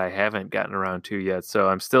his that I haven't gotten around to yet. So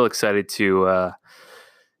I'm still excited to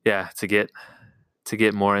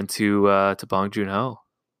get more into to Bong Joon-ho.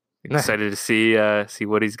 Excited to see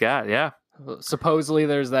what he's got. Yeah. Supposedly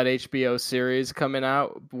there's that HBO series coming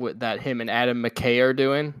out that him and Adam McKay are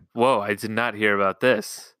doing. Whoa, I did not hear about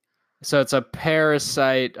this. So it's a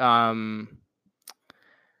Parasite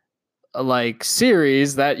like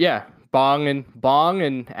series that Bong and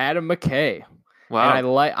Adam McKay. Wow. And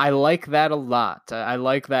I like that a lot. I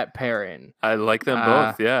like that pairing. I like them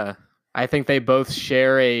both. Yeah. I think they both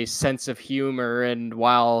share a sense of humor, and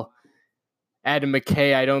while Adam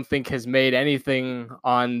McKay, I don't think has made anything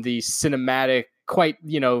on the cinematic, quite,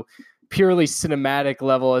 purely cinematic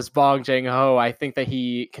level as Bong Joon-ho, I think that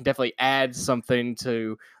he can definitely add something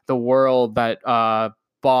to the world that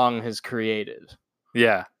Bong has created.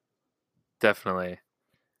 Yeah, definitely.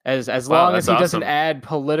 As Wow, long as that's he doesn't awesome. add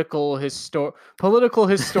political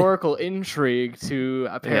historical intrigue to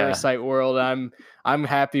a Yeah. Parasite World, I'm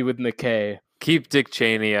happy with McKay. Keep Dick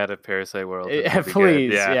Cheney out of Parasite World, and we'll be good.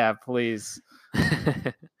 Please, Yeah. yeah, please.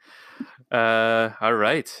 All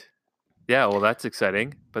right. Yeah, well, that's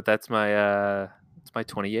exciting, but that's my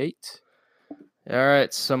 28. All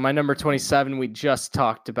right, so my number 27 we just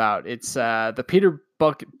talked about. It's the Peter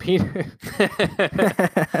Buck Peanut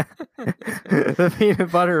the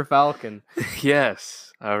Peanut Butter Falcon.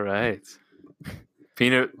 Yes. All right.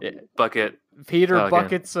 Peanut Yeah, bucket Peter Falcon.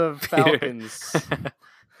 Buckets of Peter. Falcons.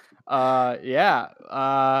 Yeah,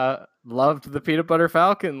 loved the Peanut Butter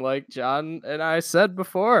Falcon, like John and I said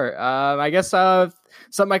before. I guess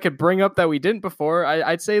something I could bring up that we didn't before.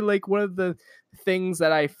 I'd say like one of the things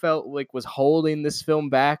that I felt like was holding this film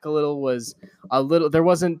back a little was there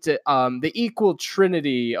wasn't the equal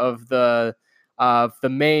trinity of the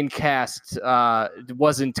main cast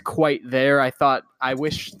wasn't quite there. I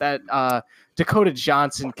wish that Dakota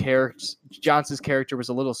Johnson's character was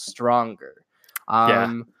a little stronger.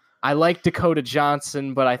 Yeah. I like Dakota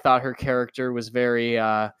Johnson, but I thought her character was very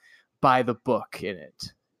by the book in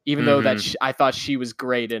it. Even though I thought she was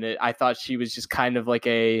great in it, I thought she was just kind of like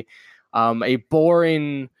a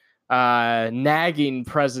boring, nagging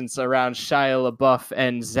presence around Shia LaBeouf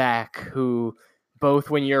and Zach, who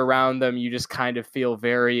both when you're around them, you just kind of feel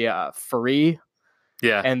very free.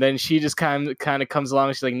 Yeah. And then she just kind of comes along.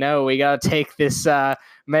 And she's like, "No, we gotta take this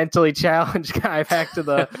mentally challenged guy back to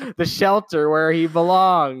the shelter where he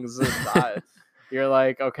belongs." And you're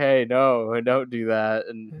like, "Okay, no, don't do that."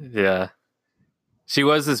 And Yeah. She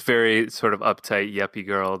was this very sort of uptight yuppie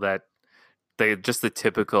girl that just the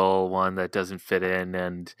typical one that doesn't fit in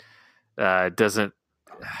and doesn't.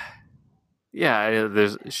 Yeah,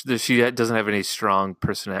 she doesn't have any strong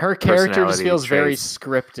her character just personality feels very traits.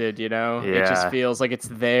 scripted. It just Yeah. feels like it's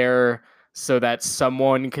there so that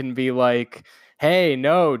someone can be like, "Hey,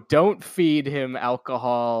 no, don't feed him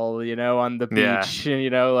alcohol," on the Yeah. beach,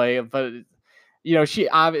 but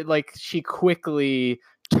she quickly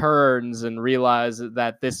turns and realizes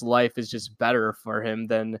that this life is just better for him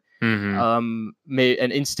than an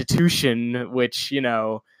institution, which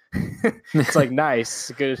it's like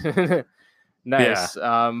nice, good, nice.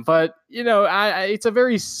 Yeah. But it's a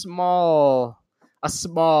very small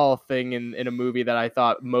thing in a movie that I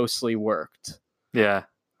thought mostly worked. Yeah.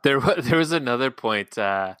 There was another point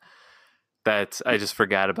that I just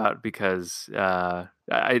forgot about because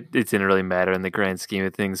it didn't really matter in the grand scheme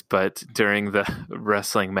of things. But during the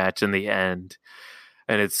wrestling match in the end,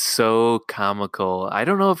 and it's so comical. I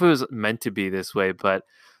don't know if it was meant to be this way, but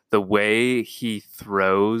the way he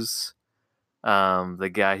throws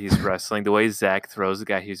the guy he's wrestling, the way Zach throws the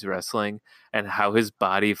guy he's wrestling, and how his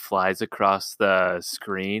body flies across the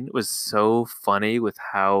screen was so funny with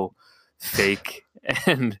how fake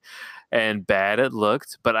and bad it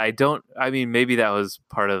looked. But I mean, maybe that was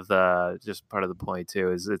part of the point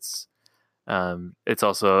too. Is it's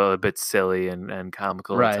also a bit silly and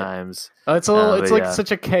comical at Right. times. It's a little. It's like Yeah.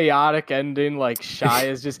 such a chaotic ending. Like Shia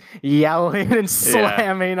is just yelling and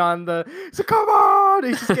slamming on the. So come on!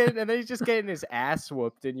 He's just getting his ass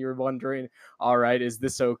whooped, and you're wondering, all right, is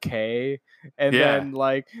this okay? And then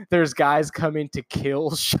like there's guys coming to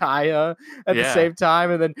kill Shia at the same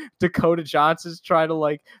time, and then Dakota Johnson's trying to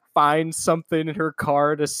like find something in her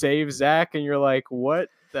car to save Zach, and you're like, what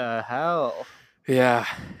the hell? Yeah,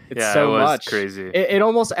 it's so it was much crazy. It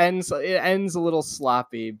almost ends. It ends a little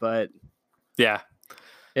sloppy, but yeah.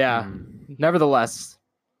 Nevertheless,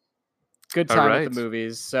 good time right. at the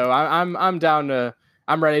movies. So I'm down to.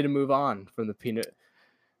 I'm ready to move on from the Peter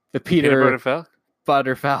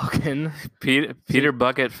Butter Falcon. Peter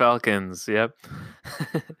Bucket Falcons. Yep.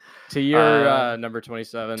 To your number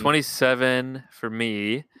 27. 27 for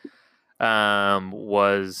me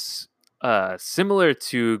was similar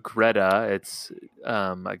to Greta. It's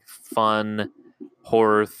like fun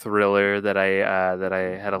horror thriller that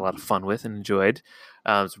I had a lot of fun with and enjoyed.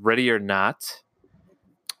 It's Ready or Not.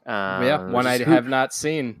 One I have not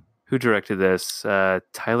seen. Who directed this?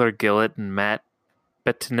 Tyler Gillett and Matt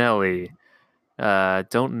Bettinelli.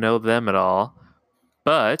 Don't know them at all,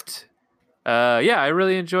 but I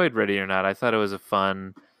really enjoyed Ready or Not. I thought it was a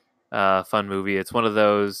fun movie. It's one of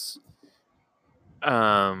those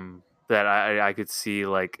that I could see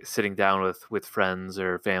like sitting down with friends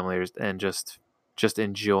or family and just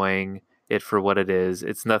enjoying it for what it is.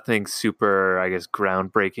 It's nothing super, I guess,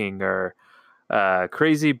 groundbreaking or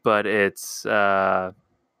crazy, but it's still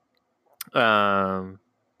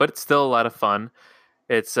a lot of fun.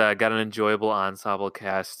 It's got an enjoyable ensemble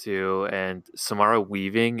cast too, and Samara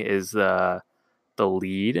Weaving is the the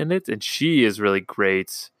lead in it, and she is really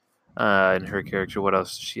great in her character. What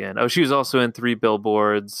else is she in? Oh, she was also in Three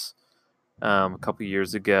Billboards a couple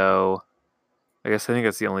years ago. I think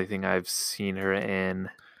that's the only thing I've seen her in.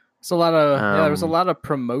 It's a lot of there was a lot of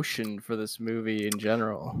promotion for this movie in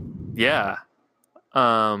general. Yeah,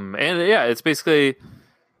 and yeah, it's basically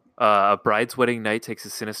a bride's wedding night takes a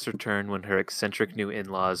sinister turn when her eccentric new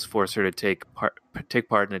in-laws force her to take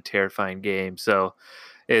part in a terrifying game. So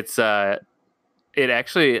it's it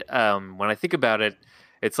actually when I think about it,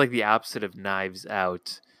 it's like the opposite of Knives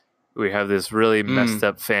Out. We have this really messed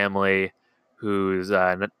up family who's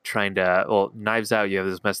trying to. Well, Knives Out, you have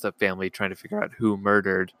this messed up family trying to figure out who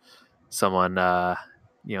murdered someone,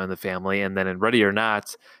 in the family, and then in Ready or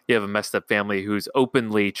Not, you have a messed up family who's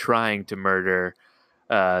openly trying to murder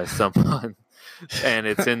someone, and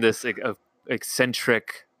it's in this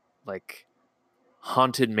eccentric, like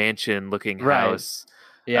haunted mansion looking house.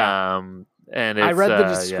 Yeah. And it's, I read the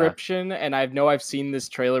description, and I've seen this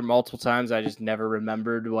trailer multiple times. I just never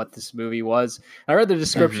remembered what this movie was. I read the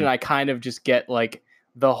description. I kind of just get like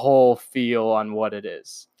the whole feel on what it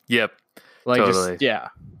is. Yep. Like totally.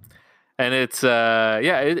 And it's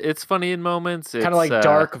it's funny in moments. It's kind of like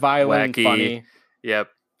dark, violent, wacky. Funny. Yep.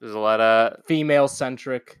 There's a lot of female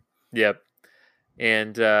centric. Yep.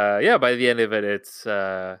 And by the end of it, it's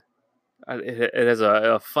it has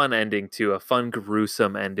a fun ending too, a fun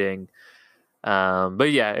gruesome ending.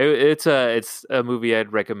 But yeah, it's a movie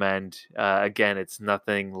I'd recommend. Again, it's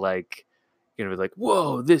nothing like like,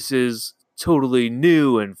 whoa, this is totally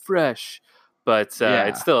new and fresh, but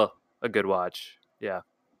it's still a good watch. Yeah.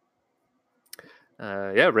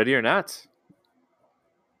 Ready or Not.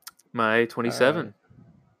 My 27.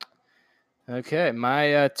 Okay,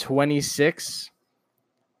 my 26.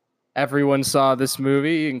 Everyone saw this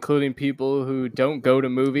movie, including people who don't go to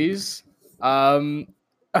movies.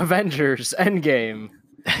 Avengers Endgame.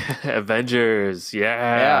 Avengers,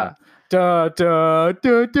 yeah. Da, da,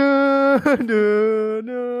 da, da, da,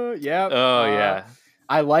 da. Yeah. Oh, yeah.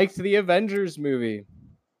 I liked the Avengers movie.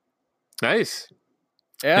 Nice.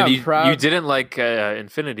 Yeah, and I'm proud. You didn't like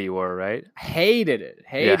Infinity War, right? Hated it.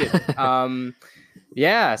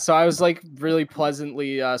 Yeah, so I was like really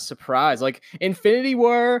pleasantly surprised. Like Infinity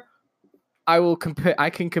War, I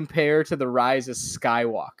can compare to the Rise of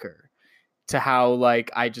Skywalker, to how like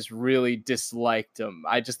I just really disliked him.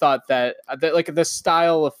 I just thought that like the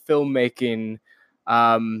style of filmmaking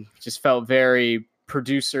just felt very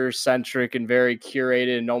producer centric and very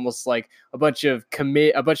curated, and almost like a bunch of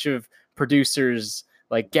producers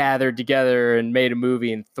like gathered together and made a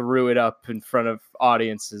movie and threw it up in front of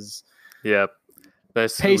audiences. Yep.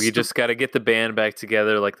 We just got to get the band back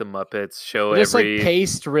together like the Muppets. Just like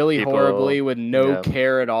paced really horribly with no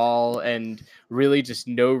care at all, and really just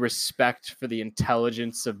no respect for the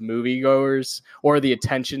intelligence of moviegoers or the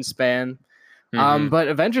attention span. But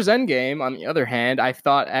Avengers Endgame, on the other hand, I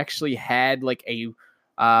thought actually had like a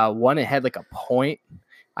it had like a point.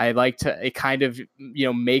 I like to, it kind of,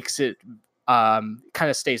 makes it kind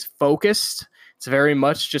of stays focused. It's very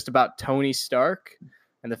much just about Tony Stark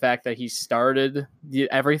and the fact that he started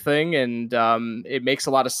everything, and it makes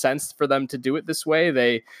a lot of sense for them to do it this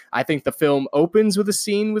way. I think the film opens with a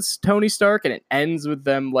scene with Tony Stark, and it ends with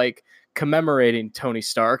them like commemorating Tony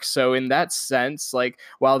Stark. So in that sense, like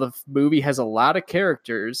while the movie has a lot of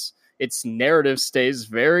characters, its narrative stays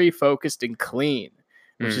very focused and clean,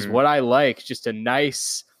 which is what I like. Just a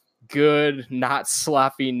nice, good, not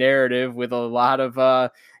sloppy narrative with a lot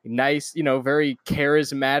of nice, very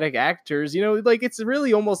charismatic actors. Like it's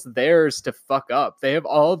really almost theirs to fuck up. They have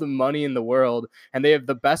all the money in the world, and they have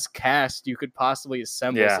the best cast you could possibly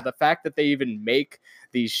assemble. So the fact that they even make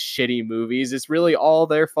these shitty movies is really all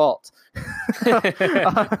their fault. But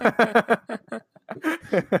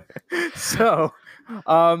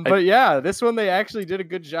yeah, this one they actually did a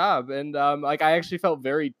good job, and like I actually felt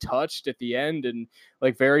very touched at the end, and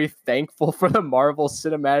like very thankful for the Marvel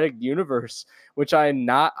Cinematic Universe, which I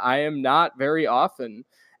am not very often,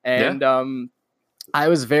 and I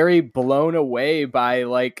was very blown away by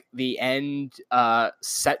like the end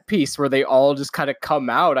set piece where they all just kind of come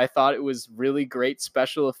out. I thought it was really great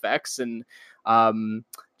special effects and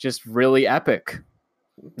just really epic.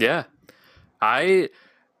 Yeah,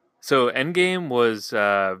 So Endgame was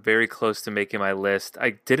very close to making my list.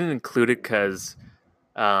 I didn't include it because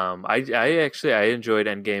I enjoyed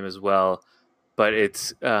Endgame as well, but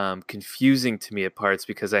it's confusing to me at parts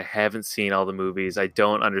because I haven't seen all the movies. I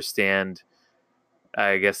don't understand,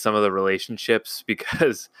 I guess, some of the relationships,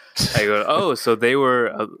 because I go, so they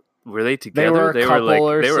were they together? They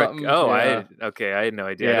were something. I had no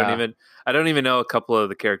idea. Yeah. I don't even know a couple of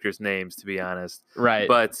the characters' names, to be honest. Right.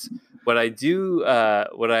 But what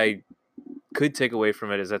I could take away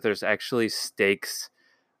from it is that there's actually stakes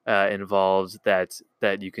involved that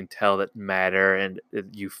you can tell that matter, and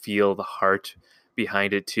you feel the heart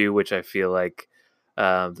behind it too, which I feel like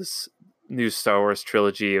this new Star Wars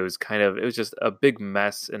trilogy, it was just a big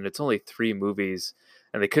mess, and it's only 3 movies,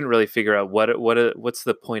 and they couldn't really figure out what's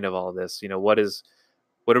the point of all this.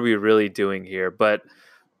 What are we really doing here? But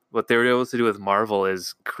what they were able to do with Marvel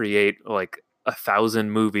is create like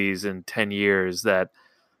 1,000 movies in 10 years that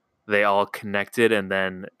they all connected, and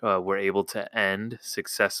then were able to end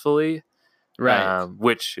successfully, Right.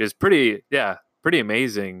 which is pretty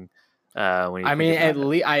amazing. When you I think mean, about at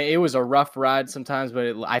least it was a rough ride sometimes,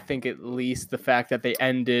 but I think at least the fact that they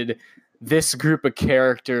ended this group of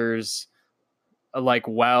characters like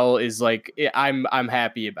well is like I'm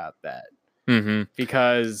happy about that. Mm-hmm.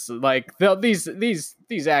 Because like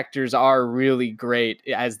these actors are really great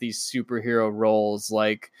as these superhero roles.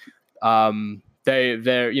 Like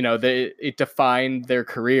they're it defined their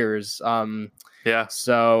careers. Yeah.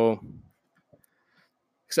 So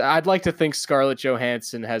I'd like to think Scarlett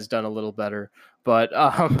Johansson has done a little better, but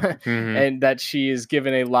Mm-hmm. and that she is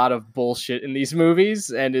given a lot of bullshit in these movies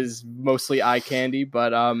and is mostly eye candy,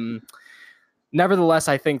 but nevertheless,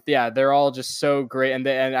 I think they're all just so great, and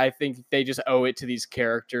I think they just owe it to these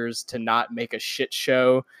characters to not make a shit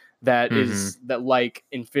show that is that like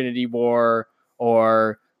Infinity War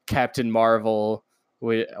or Captain Marvel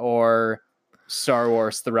or Star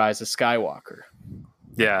Wars: The Rise of Skywalker.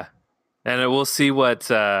 Yeah, and we'll see what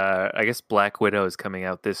I guess Black Widow is coming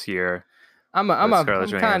out this year. I'm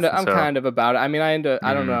kind of about it. I mean, I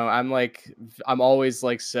don't know. I'm always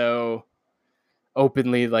like so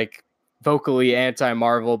openly like vocally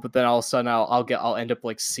anti-Marvel, but then all of a sudden I'll end up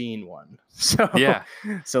like seeing one. So yeah,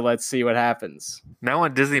 so let's see what happens. now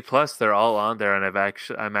on Disney Plus they're all on there, and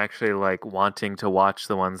I'm actually like wanting to watch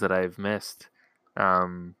the ones that I've missed.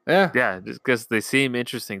 Yeah, just because they seem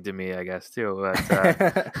interesting to me, I guess too.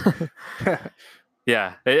 But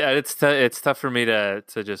yeah, it's tough for me to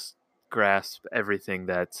just grasp everything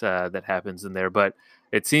that happens in there, but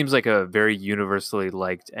it seems like a very universally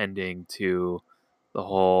liked ending to the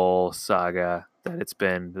whole saga that it's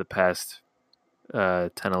been the past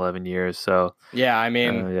 10, 11 years. So yeah, I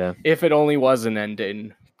mean, yeah, if it only was an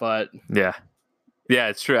ending, but yeah,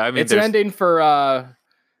 it's true. I mean, it's an ending for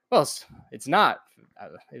well, it's not.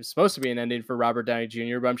 It was supposed to be an ending for Robert Downey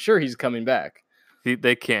Jr., but I'm sure he's coming back.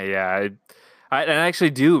 they can't. Yeah, I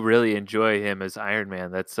actually do really enjoy him as Iron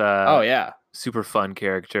Man. That's oh yeah, super fun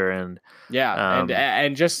character, and yeah,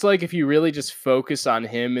 and just like if you really just focus on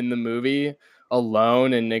him in the movie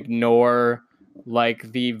alone and ignore like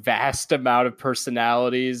the vast amount of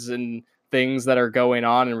personalities and things that are going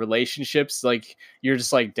on in relationships, like you're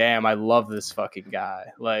just like, damn, I love this fucking guy.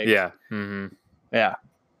 Like yeah, yeah,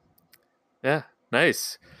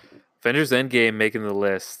 nice. Avengers Endgame making the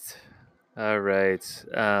list. All right,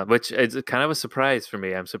 which is kind of a surprise for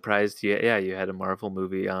me. I'm surprised you had a Marvel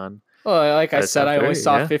movie on. Well, like I said, I only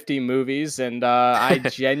saw 50 50 movies, and I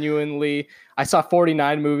genuinely I saw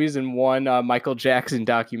 49 movies and one Michael Jackson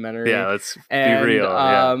documentary. Yeah, let's be real.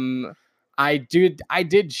 I did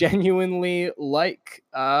genuinely like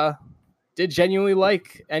Endgame.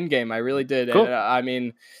 I really did. Cool. And, I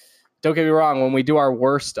mean, don't get me wrong. When we do our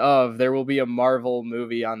worst of, there will be a Marvel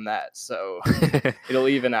movie on that, so it'll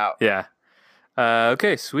even out. Yeah.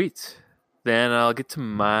 Okay, sweet. Then I'll get to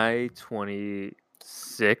my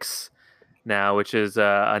 26 now, which is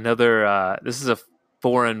another. This is a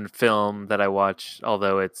foreign film that I watched,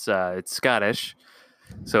 although it's Scottish,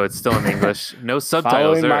 so it's still in English. No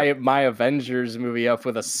subtitles. Following my Avengers movie up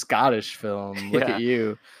with a Scottish film. Look at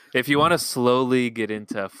you. If you want to slowly get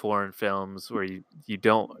into foreign films where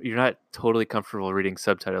you're not totally comfortable reading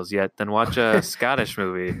subtitles yet, then watch a Scottish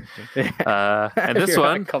movie. And this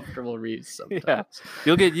one, comfortable reading subtitles. Yeah,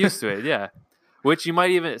 you'll get used to it. Yeah, which you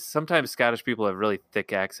might even sometimes Scottish people have really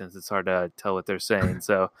thick accents. It's hard to tell what they're saying,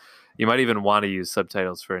 so you might even want to use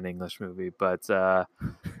subtitles for an English movie. But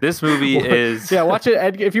this movie is watch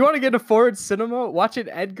it. If you want to get a foreign cinema, watch an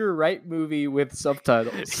Edgar Wright movie with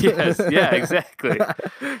subtitles. Yes, yeah, exactly.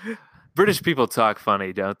 British people talk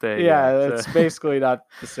funny, don't they? Yeah, that's basically not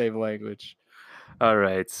the same language. All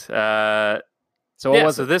right. So what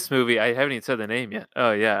was it? This movie, I haven't even said the name yet.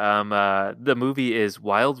 Oh yeah. The movie is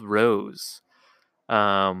Wild Rose.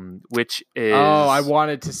 Which is I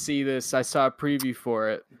wanted to see this. I saw a preview for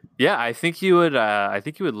it. Yeah, I think you would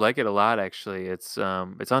like it a lot actually. It's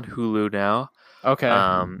on Hulu now. Okay.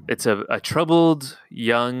 It's a troubled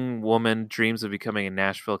young woman dreams of becoming a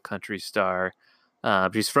Nashville country star.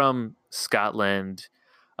 She's from Scotland,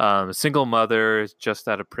 a single mother just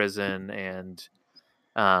out of prison, and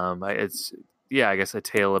It's I guess a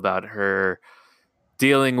tale about her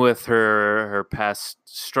dealing with her past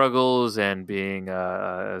struggles and being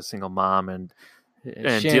a single mom and She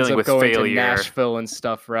ends dealing up with going to failure. Nashville and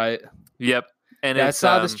stuff, right? Yep. And Yeah, I it's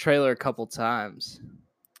saw this trailer a couple times.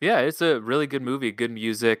 it's a really good movie, good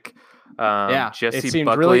music. Yeah, it Jesse seemed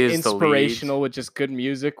Buckley really is the lead. inspirational with just good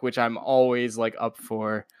music, which I'm always like up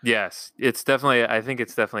for. Yes, I think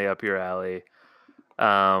it's definitely up your alley.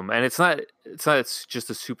 And it's just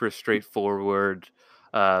a super straightforward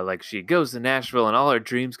like she goes to Nashville and all her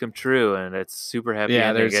dreams come true and it's super happy Yeah,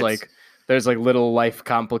 ending. there's like little life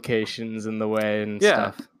complications in the way and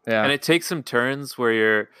Yeah. stuff. Yeah. And it takes some turns where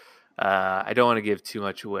you're I don't want to give too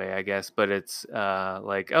much away, I guess, but it's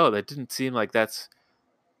like, oh, that didn't seem like that's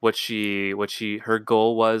what she her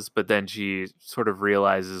goal was, but then she sort of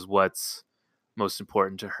realizes what's most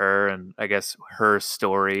important to her and I guess her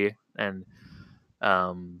story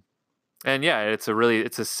um and yeah, it's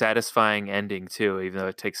a satisfying ending too, even though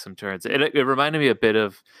it takes some turns. It reminded me a bit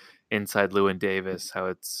of Inside Llewyn Davis, how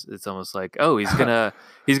it's almost like, oh, he's gonna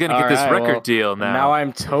All get this right, record well, deal now now.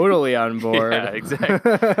 I'm totally on board. Yeah,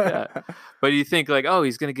 exactly. Yeah. But you think like, oh,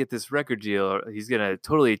 he's gonna get this record deal, or he's gonna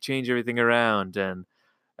totally change everything around, and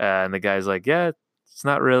the guy's like, yeah, it's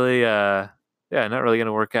not really, not really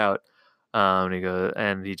gonna work out.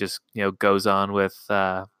 And he just goes on with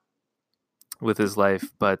his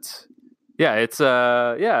life, but yeah, it's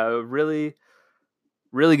really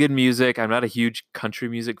really good music. I'm not a huge country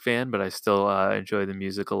music fan, but I still enjoy the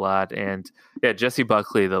music a lot. And yeah, Jesse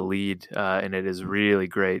Buckley, the lead in it, is really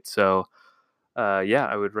great. So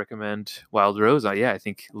I would recommend Wild Rose. I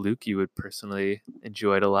think Luke, you would personally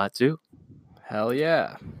enjoy it a lot too. Hell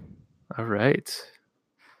yeah. All right.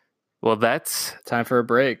 Well, that's Time for a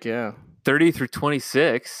break. Yeah. 30 through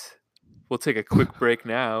 26. We'll take a quick break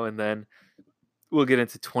now, and then we'll get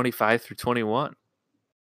into 25 through 21.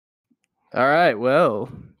 All right. Well,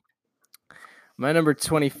 my number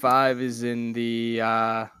 25 is in the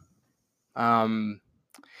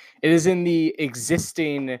it is in the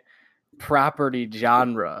existing property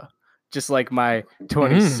genre, just like my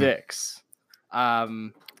 26.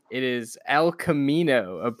 It is El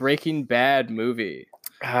Camino, a Breaking Bad movie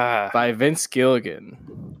by Vince Gilligan.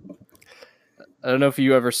 I don't know if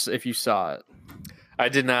you saw it. I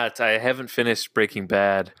did not. I haven't finished Breaking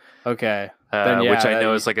Bad. Okay. Then which I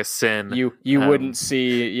know is like a sin. You wouldn't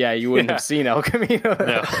see. Yeah, you wouldn't have seen El Camino.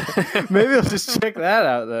 No. Maybe I'll just check that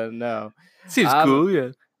out then. No. Seems cool. Yeah.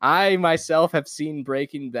 I myself have seen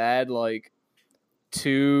Breaking Bad like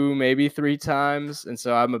 2, maybe 3 times, and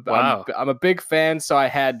so I'm a big fan. So I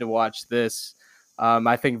had to watch this.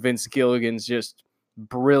 I think Vince Gilligan's just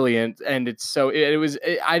brilliant, and I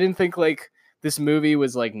didn't think like this movie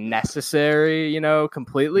was like necessary,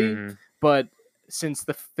 completely, but since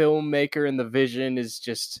the filmmaker and the vision is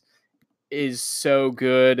so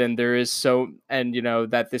good, and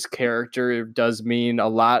that this character does mean a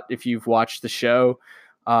lot if you've watched the show.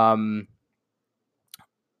 Like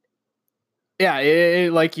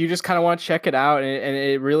you just kind of want to check it out, and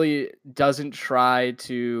it really doesn't try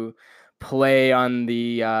to play on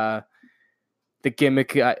the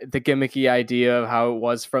gimmicky idea of how it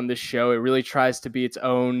was from the show. It really tries to be its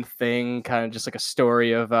own thing, kind of just like a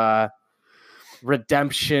story of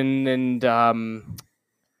redemption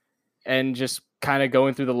and just kind of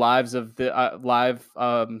going through the lives of the a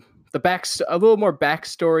little more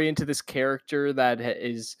backstory into this character that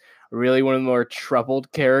is really one of the more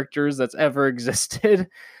troubled characters that's ever existed.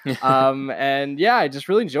 And yeah, I just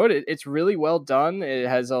really enjoyed it. It's really well done. It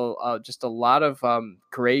has just a lot of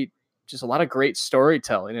great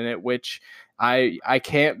storytelling in it, which I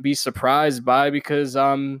can't be surprised by, because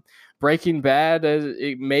Breaking Bad,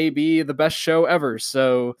 it may be the best show ever.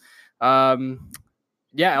 So El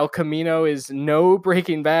Camino is no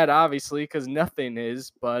Breaking Bad, obviously, because nothing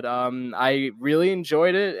is, but I really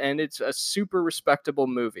enjoyed it, and it's a super respectable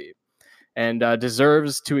movie and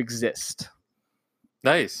deserves to exist.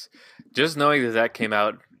 Nice. Just knowing that came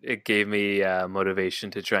out, it gave me motivation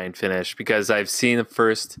to try and finish, because I've seen the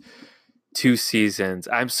first 2 seasons.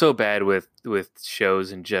 I'm so bad with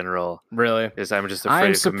shows in general. Really? Because I'm just afraid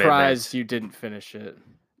I'm of surprised you didn't finish it.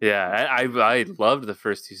 Yeah, I loved the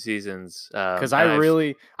first 2 seasons. Because I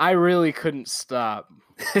really couldn't stop.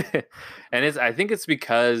 And I think it's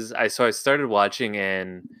because I started watching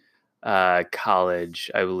in college,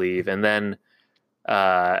 I believe, and then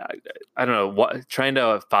I don't know, trying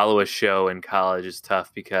to follow a show in college is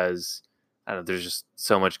tough because I don't know, there's just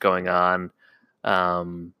so much going on.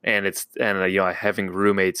 And having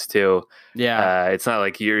roommates too. Yeah. It's not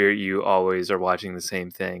like you always are watching the same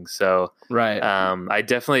thing. So Right.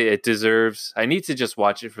 it deserves. I need to just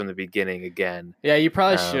watch it from the beginning again. Yeah, you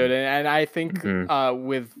probably should. And I think mhm.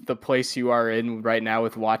 with the place you are in right now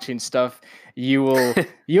with watching stuff, you'll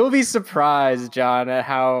be surprised, John, at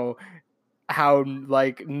how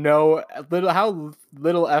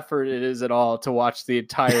little effort it is at all to watch the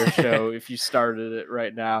entire show if you started it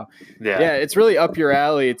right now. Yeah, it's really up your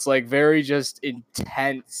alley. It's like very just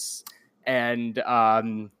intense and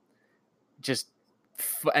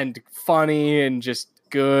and funny and just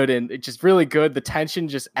good, and it's just really good. The tension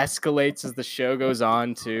just escalates as the show goes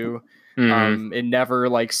on too. It never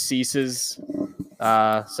like ceases.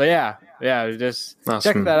 So yeah, just awesome.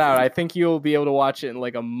 Check that out. I think you'll be able to watch it in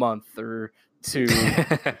like a month or two.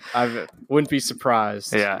 I wouldn't be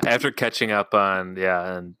surprised. Yeah, after catching up on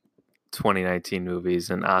 2019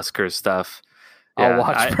 movies and Oscar stuff, I'll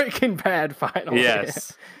watch Breaking Bad finally.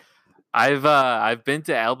 Yes. I've been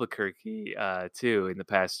to Albuquerque too in the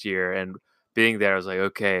past year, and being there, I was like,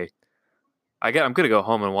 okay, I'm gonna go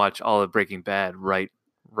home and watch all of Breaking Bad right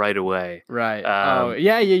away. Right.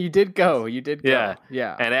 You did go. Yeah.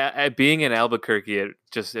 And being in Albuquerque, it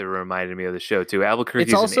reminded me of the show too. Albuquerque.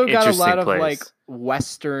 It's also got a lot of place. like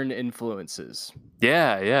Western influences.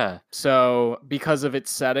 Yeah. So because of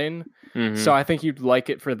its setting, so I think you'd like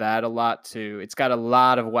it for that a lot too. It's got a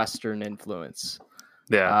lot of Western influence.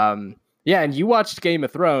 Yeah. And you watched Game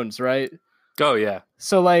of Thrones, right? Oh yeah.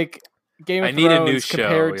 So like Game of Thrones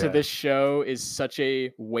compared to yeah. this show is such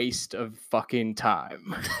a waste of fucking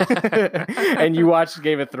time. And you watched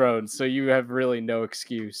Game of Thrones, so you have really no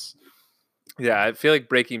excuse. Yeah, I feel like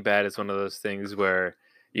Breaking Bad is one of those things where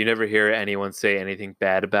you never hear anyone say anything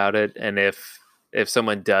bad about it, and if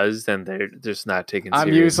someone does, then they're just not taken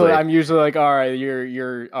seriously. I'm usually like, all right,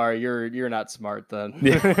 you're not smart then.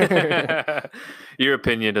 Your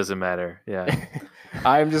opinion doesn't matter. Yeah.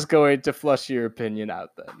 I'm just going to flush your opinion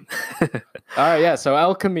out then. All right, yeah. So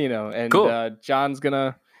El Camino, and cool. John's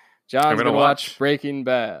gonna watch Breaking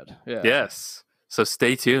Bad. Yeah. Yes. So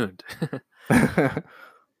stay tuned.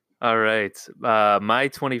 All right. My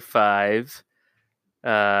 25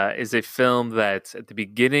 is a film that at the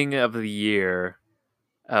beginning of the year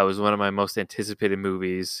was one of my most anticipated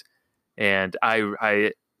movies, and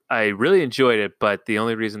I really enjoyed it. But the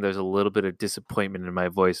only reason there's a little bit of disappointment in my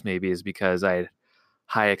voice maybe is because I had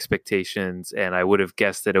high expectations, and I would have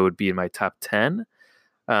guessed that it would be in my top 10,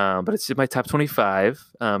 but it's in my top 25,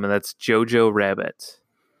 and that's Jojo Rabbit.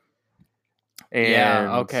 And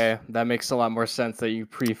okay, that makes a lot more sense that you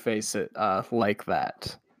preface it like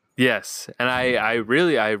that. Yes, and I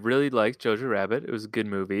really liked Jojo Rabbit. It was a good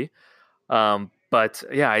movie, but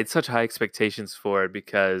yeah, I had such high expectations for it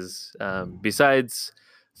because besides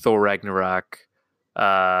Thor Ragnarok,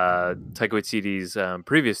 Taika Waititi's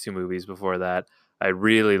previous two movies before that, I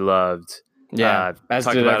really loved. Yeah,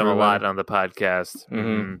 talked about him a lot on the podcast.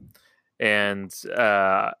 And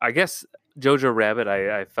I guess Jojo Rabbit,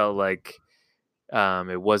 I felt like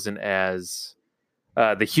it wasn't as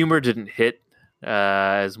the humor didn't hit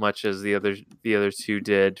as much as the other two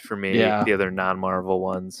did for me. The other non-Marvel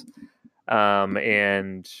ones,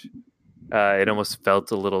 and it almost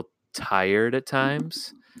felt a little tired at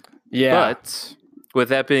times. Yeah, but with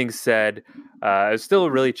that being said, it's still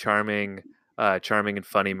a really charming and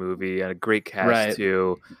funny movie, and a great cast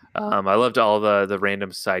too. I loved all the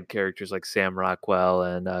random side characters like Sam Rockwell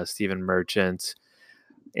and Stephen Merchant,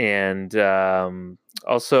 and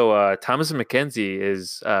also Thomasin McKenzie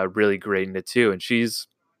is really great in it too. And she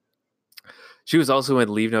was also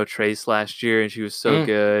in Leave No Trace last year, and she was so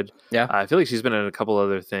good. Yeah, I feel like she's been in a couple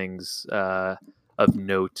other things of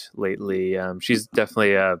note lately. She's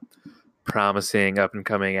definitely a promising up and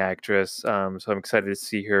coming actress, so I'm excited to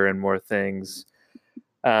see her in more things.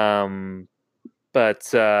 I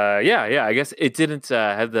guess it didn't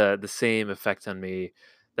have the same effect on me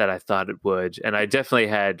that I thought it would, and I definitely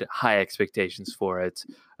had high expectations for it.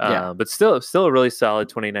 But still a really solid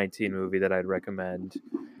 2019 movie that I'd recommend.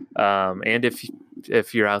 And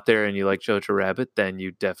if you're out there and you like Jojo Rabbit, then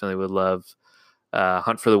you definitely would love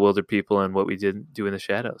Hunt for the Wilder People and What We Didn't Do in the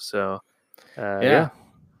Shadows. So yeah,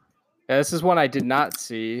 this is one I did not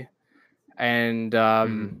see, and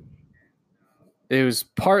it was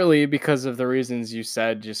partly because of the reasons you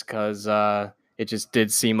said, just because it just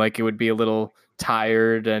did seem like it would be a little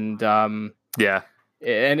tired, and and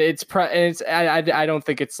I don't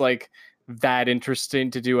think it's like that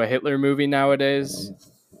interesting to do a Hitler movie nowadays.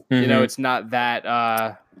 You know, it's not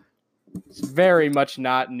that it's very much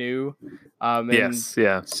not new. And Yes,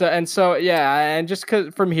 yeah. So yeah, and just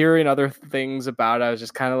from hearing other things about it, I was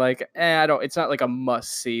just kind of like, I don't. It's not like a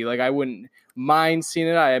must see. Like I wouldn't mind seeing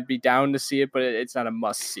it. I'd be down to see it, but it's not a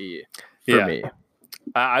must see for me.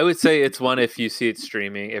 I would say it's one if you see it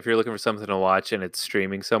streaming. If you're looking for something to watch and it's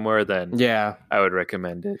streaming somewhere, then Yeah, I would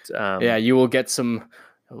recommend it. yeah, you will get some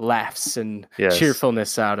laughs and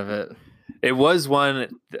cheerfulness out of it. It was one,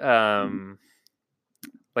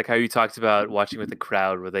 like how you talked about watching with the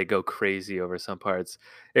crowd where they go crazy over some parts.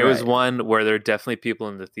 It was one where there are definitely people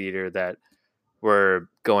in the theater that were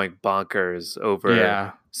going bonkers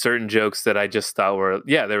over certain jokes that I just thought were,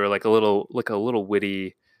 they were like a little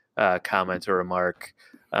witty comment or remark.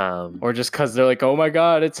 Or just because they're like, oh my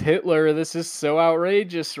God, it's Hitler. This is so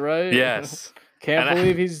outrageous, right? Yes. Can't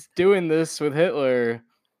believe he's doing this with Hitler.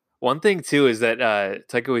 One thing, too, is that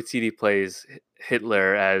Taika Waititi plays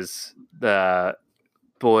Hitler as the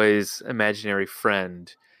boy's imaginary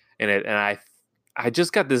friend in it. And I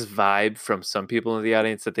just got this vibe from some people in the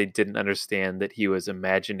audience that they didn't understand that he was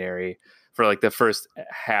imaginary for like the first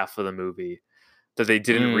half of the movie, that they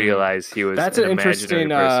didn't realize he was an imaginary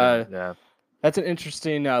person. That's an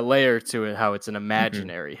interesting layer to it, how it's an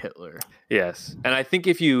imaginary Hitler. Yes. And I think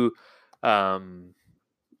if you go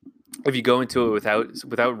into it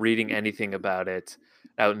without reading anything about it,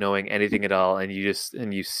 without knowing anything at all, and you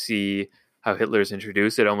see how Hitler's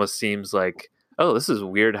introduced, it almost seems like, oh, this is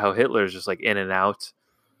weird how Hitler's just like in and out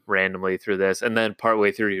randomly through this, and then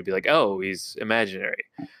partway through you'd be like, oh, he's imaginary.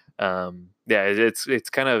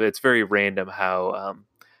 It's very random how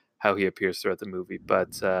he appears throughout the movie,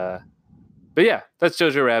 but yeah, that's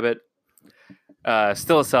Jojo Rabbit.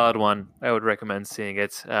 Still a solid one. I would recommend seeing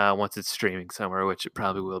it once it's streaming somewhere, which it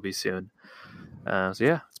probably will be soon. So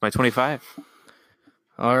yeah, it's my 25.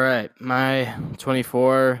 All right, my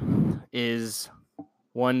 24 is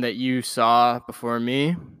one that you saw before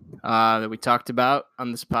me, that we talked about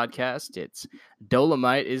on this podcast. It's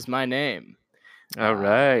Dolomite Is My Name. All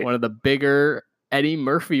right. One of the bigger Eddie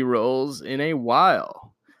Murphy roles in a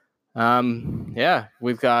while.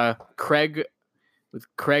 We've got Craig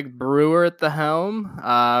Brewer at the helm,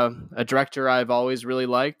 a director I've always really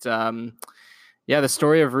liked. The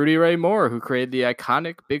story of Rudy Ray Moore, who created the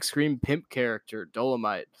iconic big screen pimp character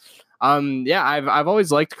Dolomite. I've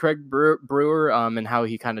always liked Craig Brewer, and how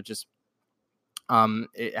he kind of just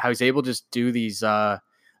how he's able to just do these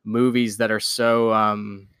movies that are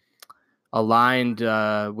so aligned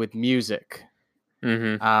with music.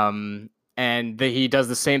 Mm-hmm. He does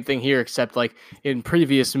the same thing here, except like in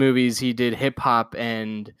previous movies he did hip hop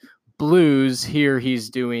and blues. Here he's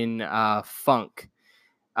doing funk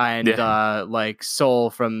and like soul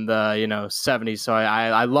from the 70s. So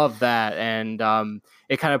I love that, and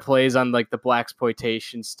it kind of plays on like the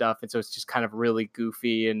blaxploitation stuff, and so it's just kind of really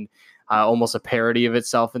goofy and almost a parody of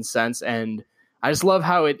itself in sense. And I just love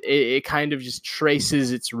how it kind of just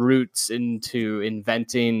traces its roots into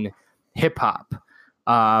inventing hip hop.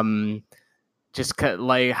 Just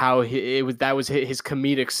like how that was his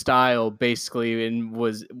comedic style basically, and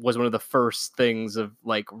was one of the first things of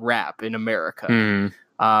like rap in America.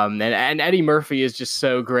 And Eddie Murphy is just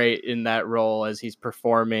so great in that role as he's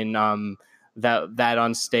performing that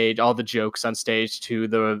on stage, all the jokes on stage to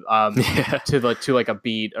the to like a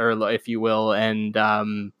beat, or if you will. And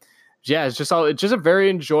it's just a very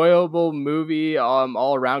enjoyable movie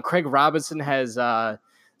all around. Craig Robinson has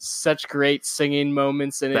such great singing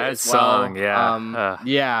moments in it as well.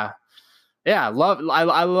 I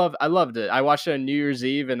loved it. I watched it on New Year's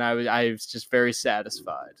Eve, and I was just very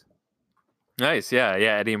satisfied. Nice. Yeah,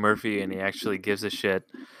 Eddie Murphy, and he actually gives a shit.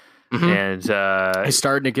 And he's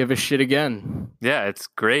starting to give a shit again. Yeah, it's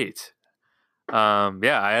great. I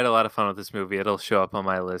had a lot of fun with this movie. It'll show up on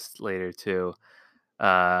my list later too.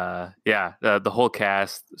 The whole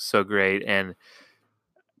cast so great, and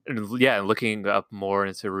looking up more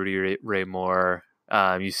into Rudy Ray Moore,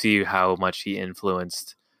 you see how much he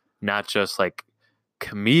influenced not just like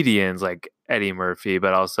comedians like Eddie Murphy,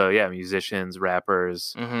 but also musicians,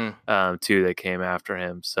 rappers too, that came after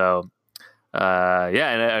him. So and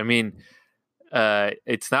I mean,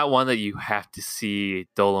 it's not one that you have to see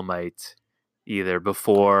Dolomite either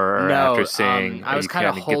before or after seeing. I was kind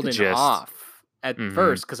of holding off at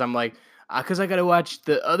first because I'm like, because I got to watch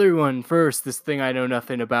the other one first, this thing I know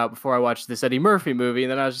nothing about, before I watch this Eddie Murphy movie.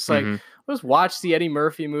 And then I was just like, let's watch the Eddie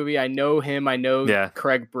Murphy movie. I know him. I know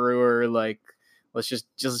Craig Brewer. Like, let's just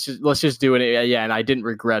do it. Yeah, and I didn't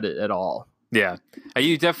regret it at all. Yeah,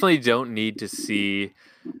 you definitely don't need to see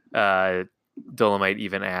Dolomite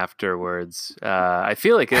even afterwards. I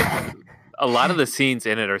feel like a lot of the scenes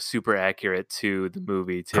in it are super accurate to the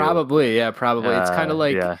movie too. Probably. It's kind of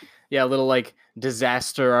like Yeah, a little like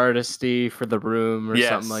disaster artisty for The Room or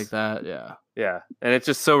something like Yes. that. Yeah. Yeah, and it's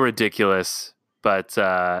just so ridiculous, but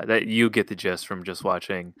that you get the gist from just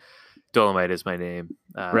watching Dolomite Is My Name,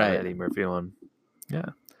 the Right. Eddie Murphy one. Yeah.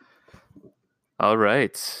 All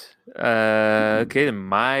right. Okay, then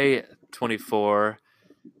my 24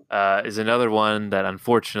 is another one that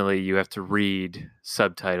unfortunately you have to read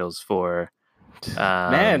subtitles for.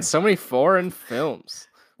 Man, so many foreign films.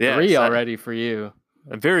 Yes, 3 already for you.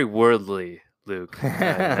 I'm very worldly, Luke.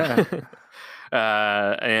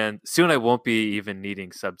 And soon I won't be even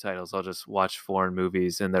needing subtitles. I'll just watch foreign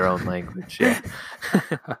movies in their own language. Yeah.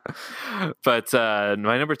 But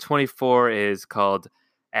my number 24 is called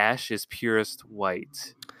Ash is Purest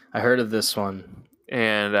White. I heard of this one.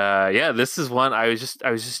 And yeah, this is one I was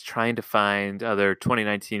just trying to find other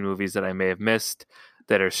 2019 movies that I may have missed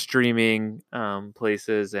that are streaming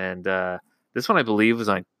places, and this one I believe was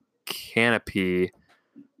on Canopy.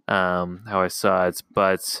 How I saw it,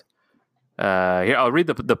 but here I'll read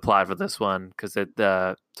the plot for this one because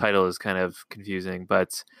the title is kind of confusing.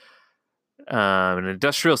 But an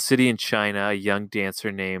industrial city in China, a young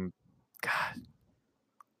dancer named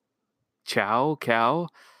Cow,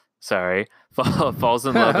 sorry, falls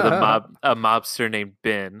in love with a mobster named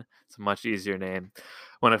Bin. It's a much easier name.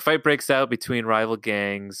 When a fight breaks out between rival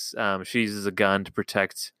gangs, she uses a gun to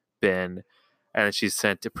protect Bin, and she's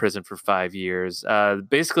sent to prison for 5 years.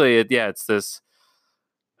 Basically, it's this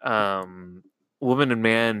woman and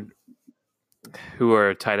man who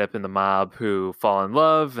are tied up in the mob who fall in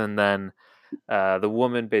love, and then the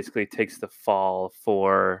woman basically takes the fall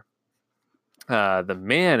for the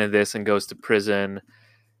man in this and goes to prison,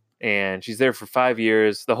 and she's there for 5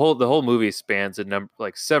 years. The whole movie spans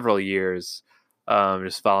several years,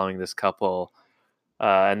 just following this couple,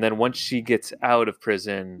 and then once she gets out of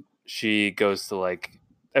prison, she goes to like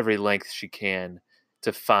every length she can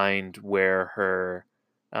to find where her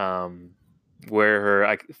I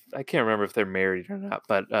can't remember if they're married or not,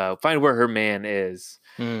 but find where her man is.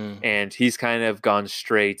 And he's kind of gone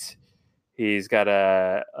straight. He's got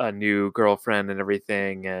a new girlfriend and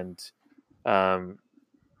everything, and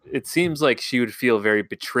it seems like she would feel very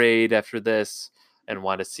betrayed after this and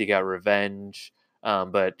want to seek out revenge,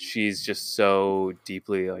 but she's just so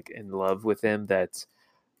deeply like in love with him that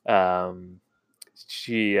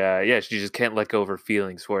she just can't let go of her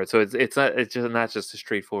feelings for it. So it's not just a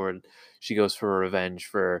straightforward. She goes for revenge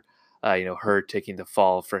for her taking the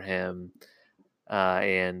fall for him,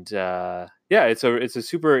 it's a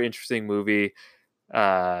super interesting movie.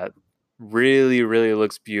 Really, really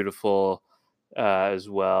looks beautiful as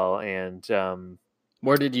well. And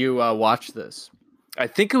where did you watch this? I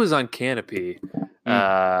think it was on Canopy,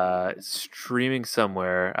 streaming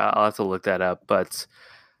somewhere. I'll have to look that up, but.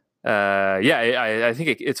 I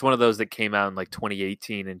think it's one of those that came out in like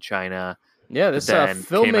 2018 in China. Yeah, this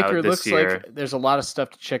filmmaker looks like there's a lot of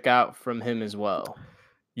stuff to check out from him as well.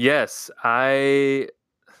 Yes, I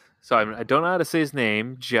don't know how to say his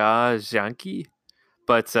name, Jia Zhangqi,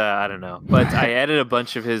 but I don't know. But I added a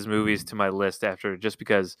bunch of his movies to my list after, just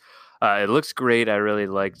because it looks great. I really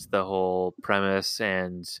liked the whole premise,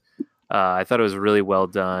 and I thought it was really well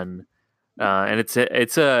done. And it's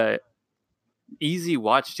a easy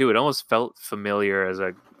watch too. It almost felt familiar as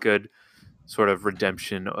a good sort of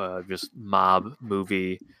redemption, just mob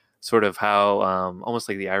movie, sort of how almost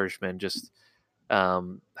like The Irishman, just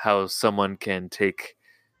how someone can take,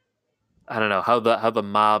 I don't know, how the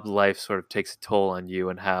mob life sort of takes a toll on you,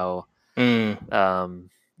 and how and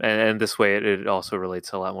this way it also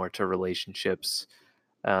relates a lot more to relationships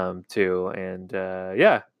too. And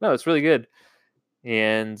it's really good.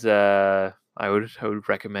 And I would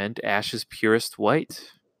recommend Ash is Purest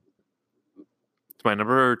White. It's my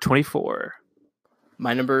number 24.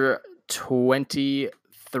 My number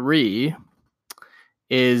 23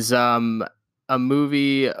 is a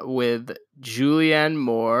movie with Julianne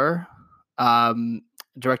Moore,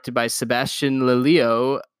 directed by Sebastian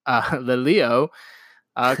Lelio,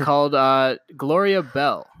 called Gloria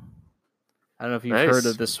Bell. I don't know if you've heard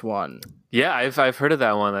of this one. Yeah, I've heard of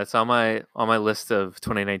that one. That's on my list of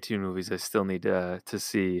 2019 movies I still need to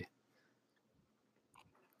see.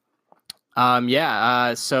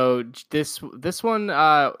 So this one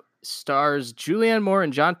stars Julianne Moore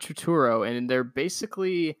and John Turturro, and they're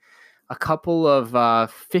basically a couple of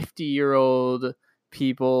 50-year-old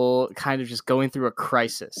people kind of just going through a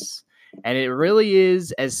crisis. And it really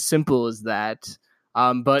is as simple as that.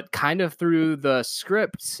 But kind of through the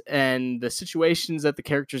script and the situations that the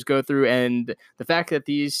characters go through, and the fact that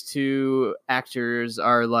these two actors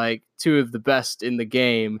are like two of the best in the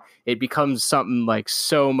game, it becomes something like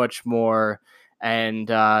so much more, and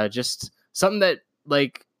just something that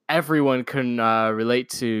like everyone can relate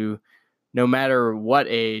to, no matter what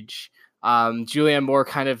age. Julianne Moore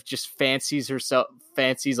kind of just fancies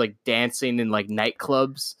like dancing in like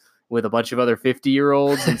nightclubs with a bunch of other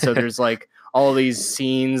 50-year-olds, and so there's like all these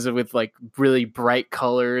scenes with like really bright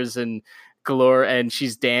colors and glory, and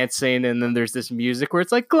she's dancing, and then there's this music where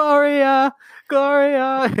it's like Gloria,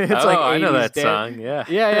 Gloria. It's like I know 80s that dance. song. Yeah,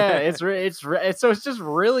 Yeah. So it's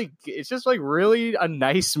just like really a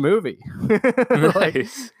nice movie. Like,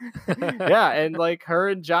 nice. yeah, and like her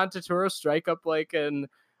and John Turturro strike up like an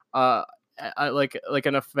uh like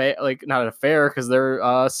an affair, like not an affair because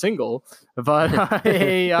they're single, but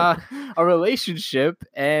a relationship,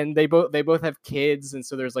 and they both have kids, and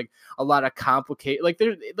so there's like a lot of complicated, like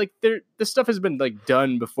this stuff has been like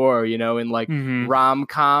done before, in like Mhm.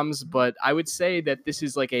 rom-coms, but I would say that this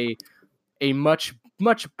is like a much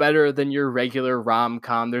better than your regular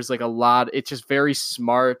rom-com. There's like a lot, it's just very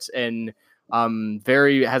smart, and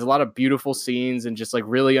very has a lot of beautiful scenes, and just like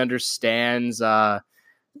really understands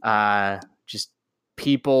just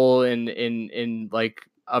people in like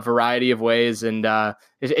a variety of ways, and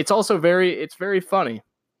it's also very funny,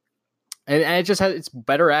 and it's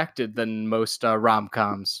better acted than most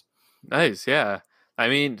rom-coms. Nice, yeah. I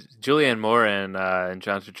mean, Julianne Moore and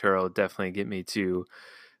John Turturro definitely get me to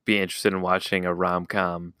be interested in watching a rom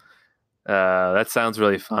com. That sounds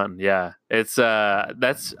really fun. Yeah, it's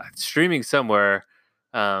that's streaming somewhere.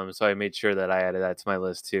 So I made sure that I added that to my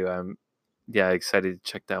list too. I'm excited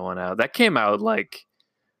to check that one out. That came out like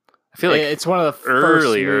I feel like It's one of the first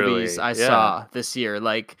movies I Yeah. saw this year,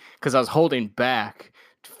 like because I was holding back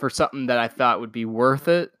for something that I thought would be worth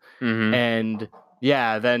it. Mm-hmm. And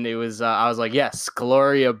yeah, then it was I was like, yes,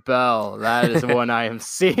 Gloria Bell, that is the one I am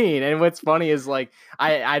seeing. And what's funny is like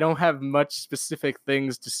I don't have much specific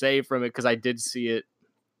things to say from it because I did see it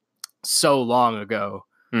so long ago.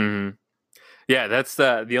 Mm-hmm. Yeah, that's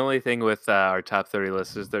the only thing with our top 30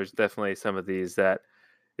 lists is there's definitely some of these that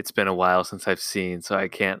it's been a while since I've seen, so I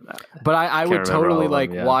can't. But I would totally them,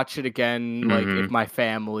 like yeah. watch it again, like Mhm. if my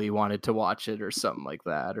family wanted to watch it or something like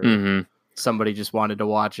that, or Mhm. somebody just wanted to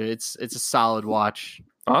watch it. It's a solid watch.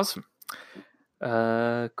 Awesome.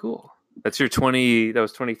 Cool. That's your 20. That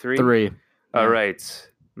was 23. 3. All Yeah.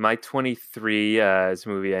 right. My 23 is a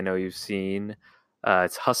movie I know you've seen.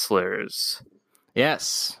 It's Hustlers.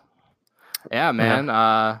 Yes. Yeah, man.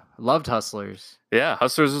 Loved Hustlers. Yeah,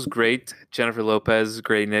 Hustlers was great. Jennifer Lopez is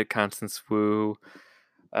great in it. Constance Wu,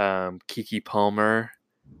 Kiki Palmer,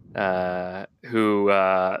 who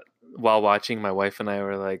while watching, my wife and I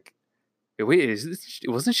were like, "Wait,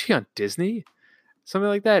 wasn't she on Disney? Something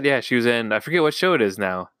like that?" Yeah, she was in. I forget what show it is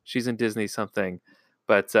now. She's in Disney something,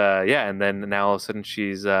 but yeah, and then now all of a sudden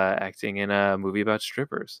she's acting in a movie about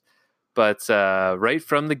strippers. But right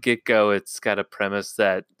from the get go, it's got a premise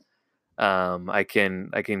that I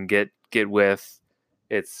can get with.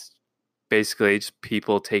 It's basically just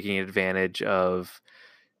people taking advantage of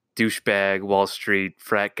douchebag Wall Street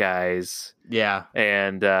frat guys. Yeah.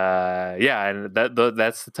 And and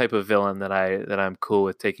that's the type of villain that I'm cool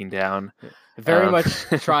with taking down. It very much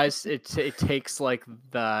tries it takes like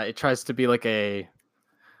it tries to be like a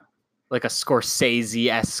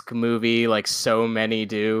Scorsese-esque movie, like so many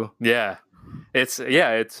do. Yeah. It's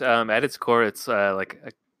at its core it's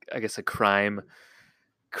like I guess a crime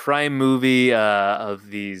movie of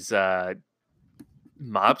these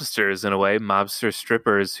mobsters, in a way, mobster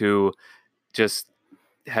strippers who just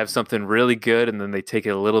have something really good and then they take it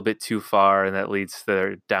a little bit too far and that leads to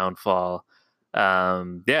their downfall.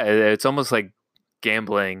 It's almost like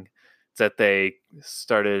gambling. It's that they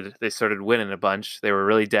started winning a bunch. They were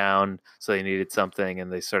really down, so they needed something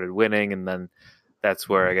and they started winning, and then that's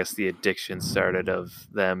where I guess the addiction started of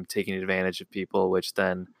them taking advantage of people, which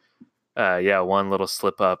then one little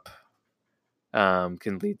slip up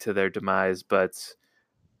can lead to their demise. But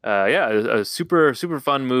a super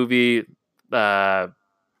fun movie. I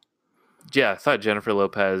thought Jennifer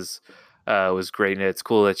Lopez was great in it. It's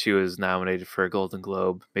cool that she was nominated for a Golden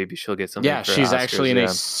Globe. Maybe she'll get something. Yeah, for she's Oscars, actually in a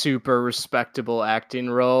super respectable acting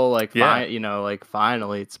role. Like,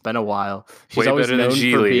 finally, it's been a while. She's Way always better than known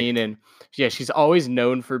for Geely. being in. Yeah, she's always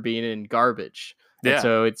known for being in garbage. And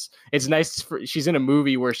so it's nice. She's in a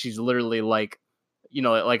movie where she's literally like,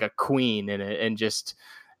 like a queen in it, and just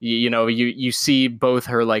you see both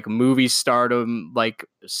her like movie stardom,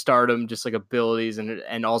 just like abilities,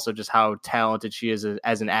 and also just how talented she is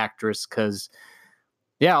as an actress. Because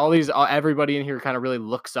everybody in here kind of really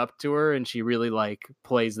looks up to her, and she really like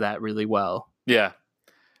plays that really well. Yeah,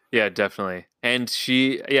 definitely. And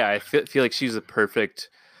I feel like she's a perfect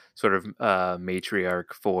sort of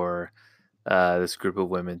matriarch for this group of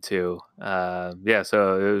women too. So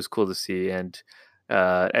it was cool to see. And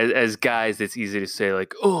as guys, it's easy to say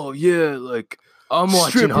like, oh yeah, like I'm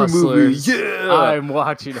watching stripper movie, Hustlers. yeah. I'm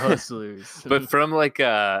watching Hustlers. But from like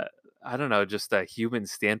I don't know, just a human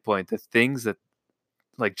standpoint, the things that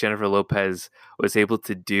like Jennifer Lopez was able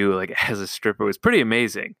to do like as a stripper was pretty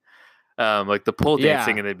amazing. Like the pole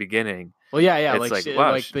dancing in the beginning. Well, yeah, It's like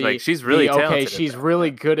wow, she's really talented. she's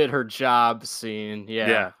really good at her job scene. Yeah,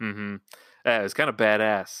 yeah. Mm-hmm. It was kind of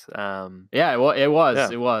badass. yeah, well, it was, yeah.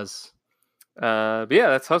 it was. But yeah,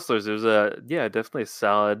 that's Hustlers. It was definitely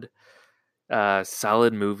a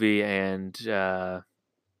solid movie, and one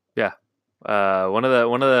of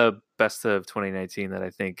the best of 2019 that I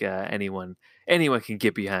think anyone can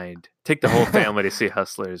get behind. Take the whole family to see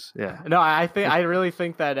Hustlers. Yeah. No, I really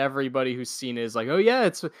think that everybody who's seen it is like, oh yeah,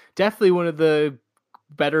 it's definitely one of the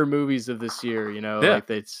better movies of this year. Like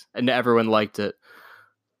it's, and everyone liked it.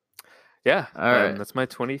 Yeah. All right. That's my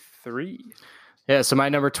 23. Yeah. So my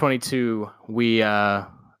number 22, we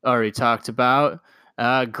already talked about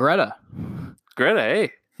Greta. Greta,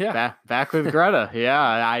 hey. Yeah. Back with Greta.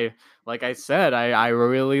 Yeah. Like I said, I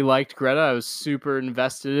really liked Greta. I was super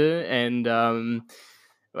invested in it, and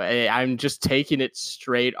I'm just taking it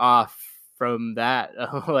straight off from that.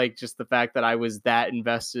 Like just the fact that I was that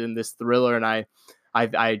invested in this thriller, and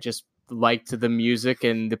I just liked the music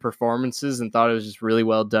and the performances and thought it was just really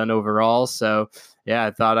well done overall. So yeah,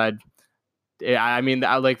 I thought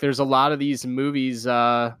there's a lot of these movies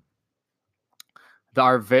that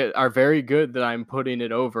are very good that I'm putting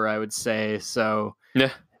it over, I would say. So yeah,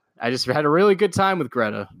 I just had a really good time with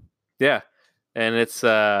Greta. Yeah. And it's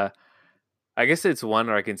I guess it's one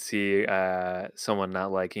where I can see someone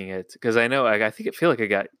not liking it, because I know I feel like I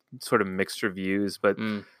got sort of mixed reviews, but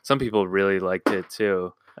some people really liked it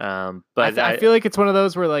too. But I feel like it's one of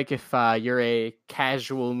those where, like, if you're a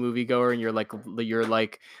casual moviegoer and you're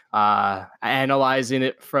analyzing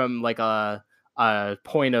it from like a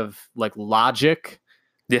point of like logic,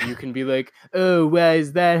 you can be like, oh, why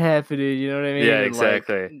is that happening? You know what I mean? Yeah, and,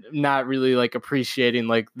 exactly. like, not really like appreciating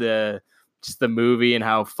like just the movie and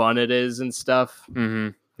how fun it is and stuff.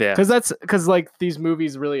 Mm-hmm. Yeah, because like these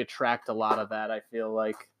movies really attract a lot of that, I feel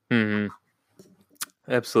like. Mm-hmm.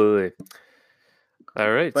 Absolutely. All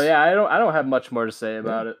right. But yeah, I don't have much more to say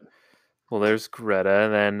about it. Well, there's Greta,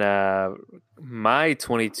 and then my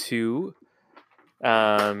 22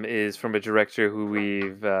 is from a director who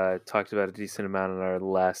we've talked about a decent amount in our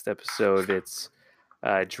last episode. It's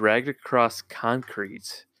Dragged Across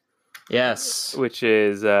Concrete. Yes. Which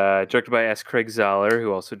is directed by S. Craig Zahler,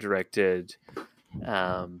 who also directed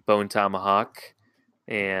Bone Tomahawk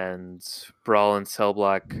and Brawl in Cell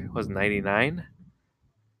Block, was 99?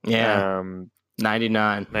 Yeah.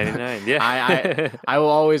 99. 99, yeah. I will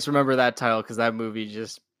always remember that title because that movie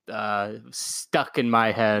just stuck in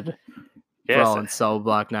my head. Yes. Brawl in Cell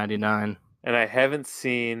Block 99. And I haven't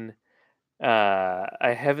seen Brawl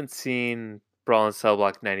in Cell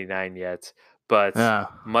Block 99 yet. But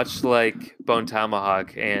much like Bone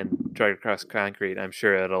Tomahawk and Dragged Across Concrete, I'm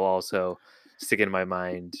sure it'll also stick in my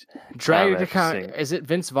mind. Dragged Across, is it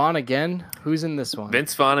Vince Vaughn again? Who's in this one?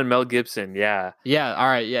 Vince Vaughn and Mel Gibson, yeah. Yeah, all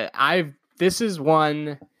right, yeah. This is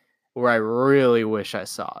one where I really wish I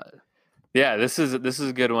saw it. Yeah, this is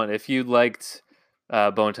a good one. If you liked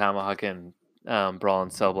Bone Tomahawk and Brawl in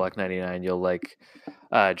Cell Block 99, you'll like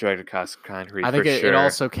Dragged Across Concrete. I think it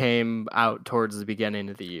also came out towards the beginning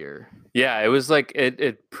of the year. Yeah, it was like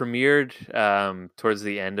it premiered towards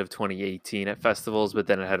the end of 2018 at festivals, but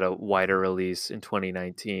then it had a wider release in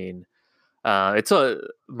 2019.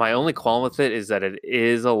 My only qualm with it is that it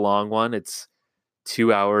is a long one. It's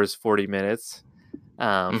 2 hours 40 minutes,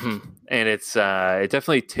 and it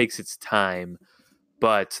definitely takes its time.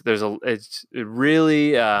 But it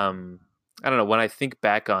really I don't know, when I think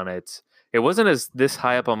back on it. It wasn't this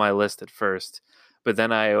high up on my list at first, but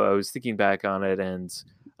then I was thinking back on it and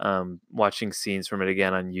watching scenes from it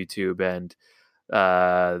again on YouTube, and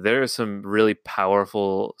there are some really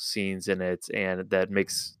powerful scenes in it, and that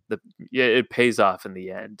makes it pays off in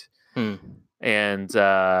the end. And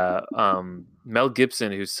Mel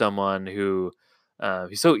Gibson, who's someone who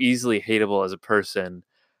he's so easily hateable as a person.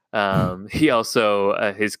 He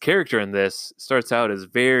also his character in this starts out as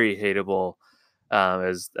very hateable,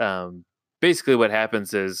 basically what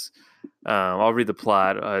happens is, I'll read the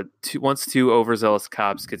plot. Once two overzealous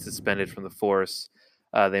cops get suspended from the force,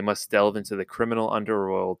 they must delve into the criminal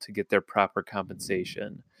underworld to get their proper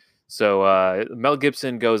compensation. So Mel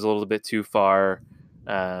Gibson goes a little bit too far.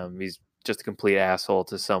 He's just a complete asshole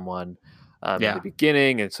to someone in the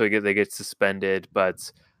beginning, and so they get suspended.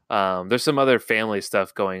 But there's some other family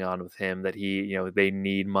stuff going on with him that they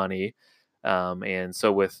need money, and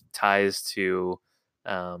so with ties to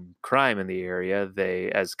crime in the area,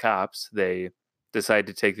 they, as cops, they decide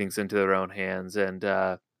to take things into their own hands. And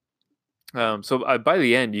by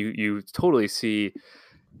the end, you totally see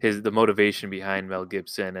the motivation behind Mel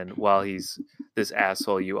Gibson. And while he's this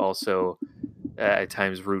asshole, you also at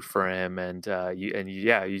times root for him, and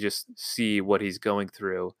you just see what he's going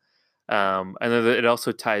through. And then it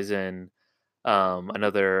also ties in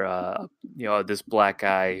another this black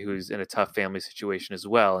guy who's in a tough family situation as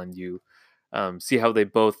well, and you see how they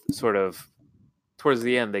both sort of towards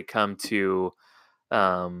the end they come to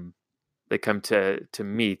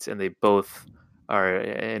meet, and they both are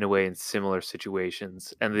in a way in similar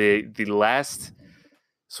situations. And the last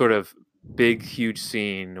sort of big huge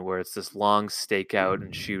scene where it's this long stakeout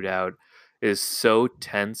and shootout is so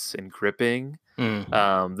tense and gripping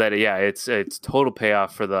that it's total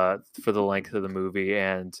payoff for the length of the movie,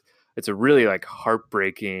 and it's a really like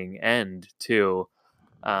heartbreaking end too.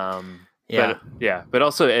 But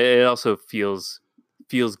also it also feels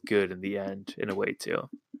good in the end in a way too.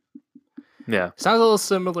 Yeah, sounds a little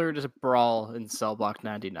similar to Brawl in Cell Block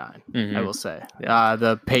 99. Mm-hmm. I will say, Yeah.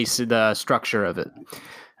 the pace, the structure of it.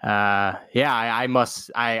 I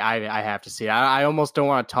have to see it. I almost don't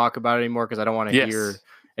want to talk about it anymore because I don't want to hear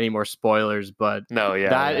any more spoilers. But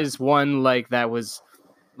that is one like that was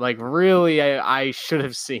like really I should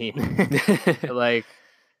have seen. Like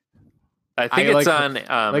I think it's on.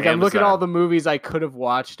 I'm Amazon. looking at all the movies I could have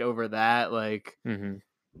watched over that. Like,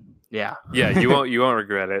 yeah, you won't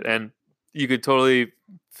regret it, and you could totally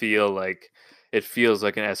feel like it feels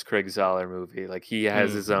like an S. Craig Zahler movie. Like he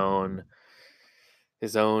has his own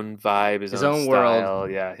vibe, his own style. World.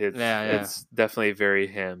 Yeah, it's definitely very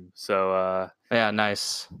him. So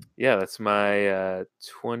nice. Yeah, that's my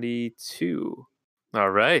 22. All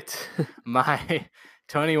right. My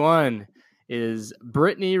 21 is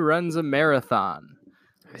Brittany Runs a Marathon,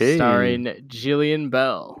 starring Jillian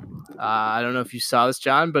Bell. I don't know if you saw this,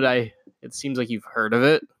 John, but it seems like you've heard of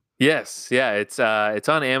it. Yes, yeah, it's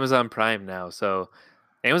on Amazon Prime now. So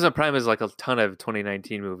Amazon Prime is like a ton of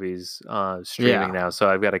 2019 movies streaming now. So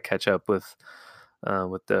I've got to catch up with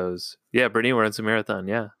those. Yeah, Brittany Runs a Marathon.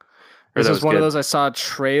 Yeah. This was one of those I saw a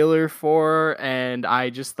trailer for, and I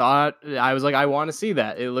just thought, I was like, I want to see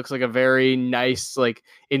that. It looks like a very nice, like,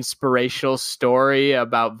 inspirational story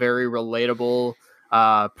about very relatable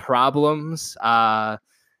problems. And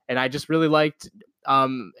I just really liked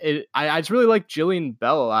it. I just really liked Jillian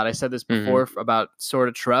Bell a lot. I said this before about Sort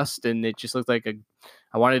of Trust, and it just looked like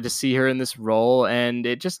I wanted to see her in this role, and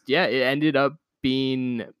it just, it ended up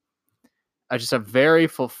being just a very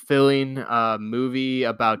fulfilling movie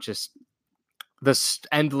about just the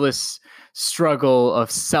endless struggle of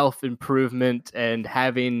self-improvement and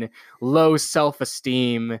having low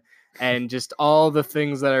self-esteem and just all the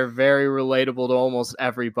things that are very relatable to almost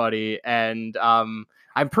everybody. And I'm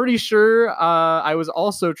pretty sure I was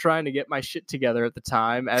also trying to get my shit together at the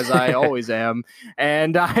time, as I always am.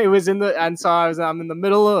 And I'm in the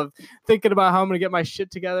middle of thinking about how I'm going to get my shit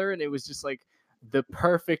together. And it was just like the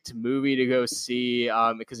perfect movie to go see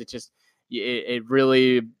because it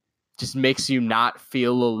really just makes you not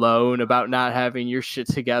feel alone about not having your shit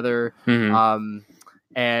together. And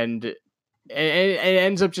it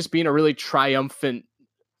ends up just being a really triumphant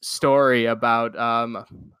story about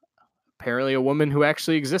apparently a woman who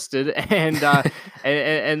actually existed, and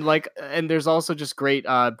there's also just great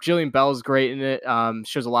Jillian Bell's great in it.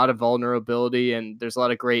 Shows a lot of vulnerability, and there's a lot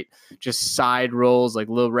of great just side roles, like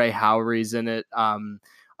Lil Ray Howery's in it. The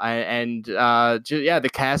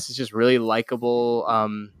cast is just really likable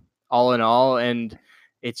all in all, and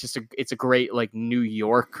it's a great like New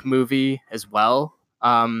York movie as well.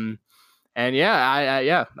 I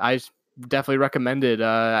definitely recommend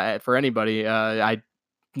it for anybody. I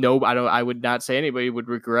would not say anybody would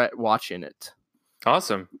regret watching it.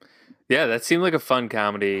 Awesome. Yeah, that seemed like a fun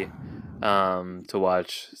comedy to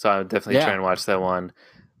watch. So I'm definitely trying to watch that one.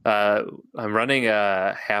 I'm running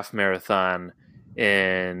a half marathon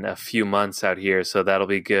in a few months out here, so that'll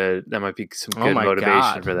be good. That might be some good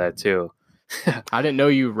motivation for that too. I didn't know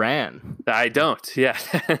you ran. I don't. Yeah.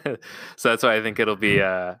 So that's why I think it'll be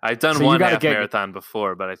I've done one half marathon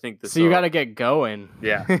before, but I think this. So you got to get going.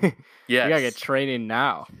 Yeah. Yes. You got to get training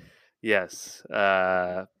now. Yes.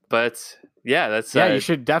 But yeah, that's you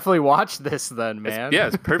should definitely watch this then, man.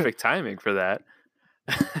 It's perfect timing for that.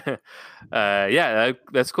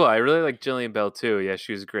 That's cool. I really like Jillian Bell too. Yeah,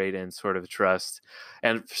 she was great in Sort of Trust.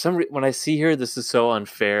 And for some reason, when I see her, this is so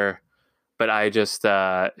unfair, but I just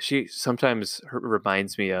she sometimes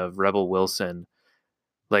reminds me of Rebel Wilson.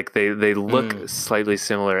 Like they look slightly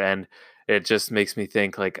similar, and it just makes me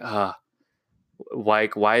think like, why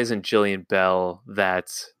isn't Jillian Bell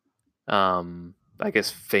that I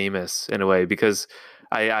guess, famous in a way because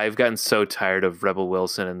I've gotten so tired of Rebel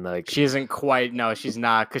Wilson and like She isn't quite. No, she's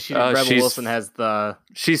not because Rebel Wilson has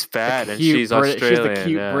she's fat and cute she's Australian. She's the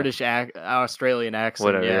cute British Australian accent.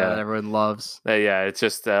 Whatever, that everyone loves. Yeah, it's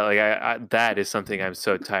just like that is something I'm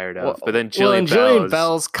so tired of. But then Jillian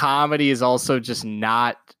Bell's comedy is also just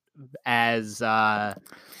not as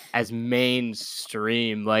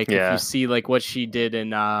mainstream. Like if you see like what she did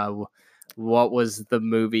in what was the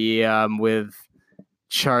movie with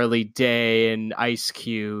Charlie Day and Ice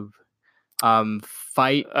Cube,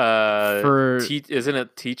 Fight for isn't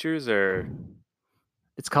it Teachers or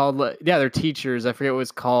it's called they're Teachers. I forget what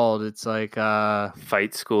it's called. It's like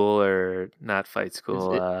Fight School or not Fight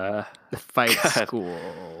School. Fight School.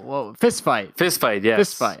 Well, Fist Fight. Fist Fight, yes.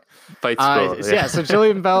 Fist Fight. Fight School. So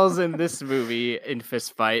Jillian Bell's in this movie in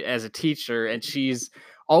Fist Fight as a teacher, and she's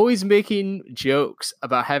always making jokes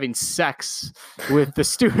about having sex with the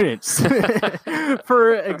students.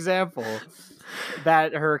 For example,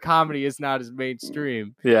 that her comedy is not as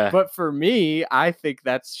mainstream. Yeah. But for me, I think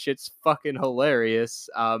that shit's fucking hilarious.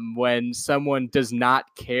 When someone does not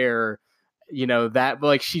care, that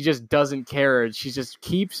like she just doesn't care, and she just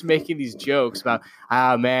keeps making these jokes about,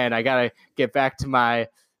 man, I gotta get back to my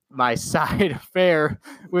side affair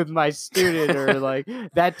with my student, or like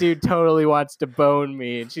that dude totally wants to bone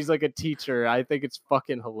me, and she's like a teacher. I think it's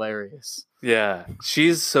fucking hilarious. Yeah,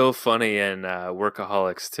 she's so funny in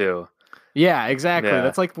Workaholics too. Yeah, exactly. Yeah.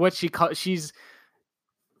 That's like what she's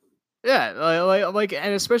like,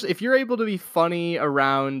 and especially if you're able to be funny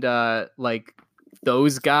around like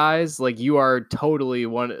those guys, like you are totally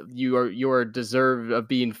you are deserved of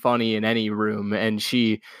being funny in any room. And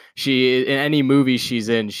she in any movie she's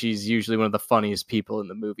in, she's usually one of the funniest people in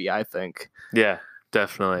the movie, I think. Yeah,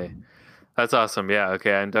 definitely. That's awesome. Yeah,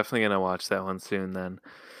 okay, I'm definitely gonna watch that one soon then.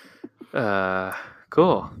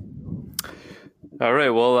 Cool. All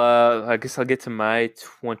right, well, I guess I'll get to my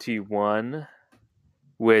 21,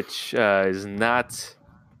 which is not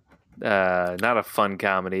a fun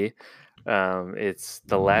comedy. It's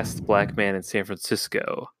The Last Black Man in San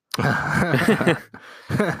Francisco,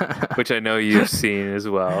 which I know you've seen as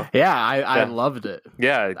well. Yeah, I loved it.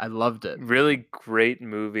 Yeah, I loved it. Really great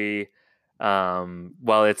movie.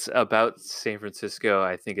 While it's about San Francisco,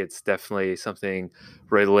 I think it's definitely something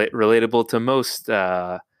relatable to most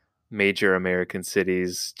major American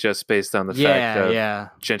cities, just based on the fact of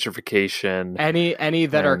gentrification. Any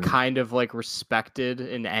that are kind of like respected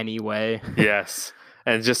in any way. Yes.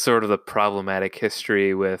 And just sort of the problematic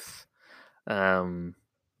history with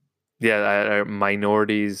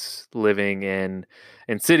minorities living in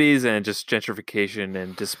cities, and just gentrification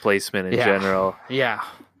and displacement in general. Yeah.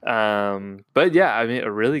 But yeah, I mean,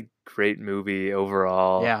 a really great movie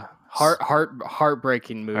overall. Yeah.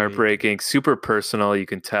 Heartbreaking movie. Heartbreaking, super personal. You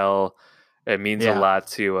can tell it means a lot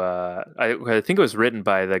to. I think it was written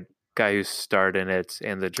by the guy who starred in it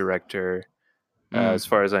and the director, as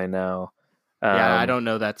far as I know. I don't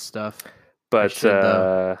know that stuff. But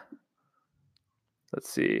let's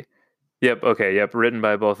see. Yep. Okay. Yep. Written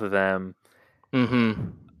by both of them.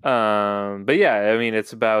 Mm-hmm. But yeah, I mean,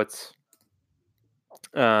 it's about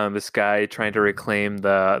this guy trying to reclaim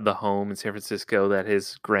the home in San Francisco that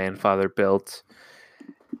his grandfather built,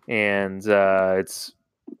 and it's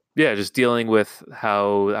just dealing with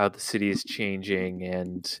how the city is changing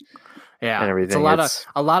and everything. It's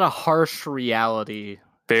a lot of harsh reality.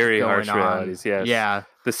 Very harsh realities. Yes. Yeah.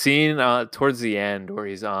 The scene towards the end where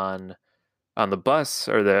he's on the bus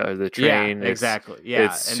or the train. Yeah, exactly. Yeah.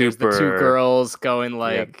 It's and super. There's the two girls going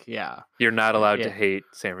like, You're not allowed to hate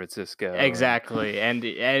San Francisco. Exactly. And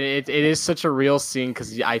it is such a real scene,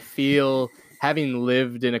 because I feel, having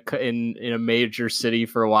lived in a major city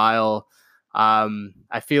for a while,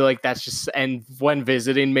 I feel like that's just, and when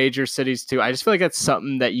visiting major cities too, I just feel like that's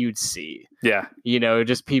something that you'd see. Yeah.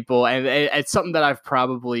 Just people, and it's something that I've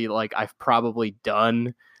probably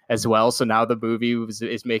done as well. So now the movie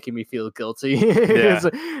is making me feel guilty. Yeah.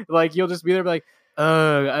 Like you'll just be there like,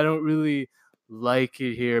 I don't really like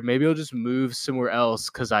it here. Maybe I'll just move somewhere else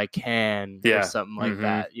because I can, or something like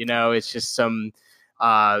that. It's just some,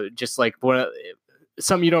 just like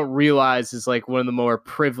something you don't realize is like one of the more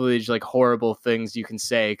privileged, like horrible things you can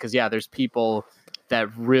say. Because there's people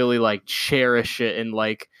that really like cherish it and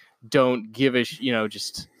like don't give a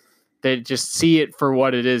just. They just see it for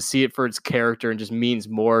what it is, see it for its character, and just means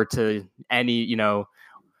more to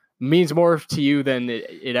means more to you than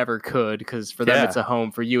it ever could. Because for them, it's a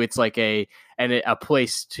home. For you, it's like a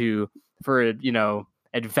place for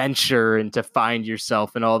adventure and to find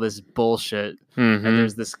yourself and all this bullshit. Mm-hmm. And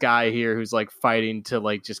there's this guy here who's like fighting to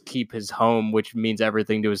like just keep his home, which means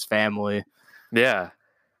everything to his family. Yeah.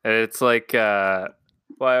 And it's like, well,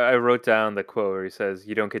 I wrote down the quote where he says,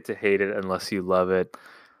 "You don't get to hate it unless you love it,"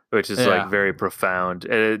 which is like Yeah. very profound.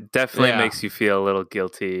 And it definitely Yeah. makes you feel a little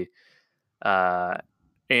guilty. Uh,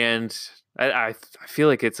 and I feel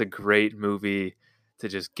like it's a great movie to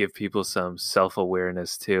just give people some self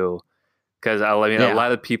awareness too. Because I mean, a Yeah.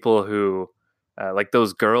 lot of people who, like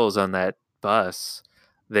those girls on that bus,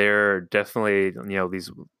 they're definitely these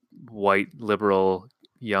white liberal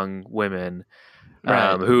young women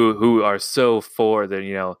Right. who are so for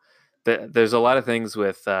the there's a lot of things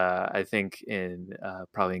with I think in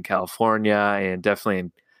probably in California and definitely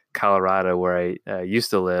in Colorado where I used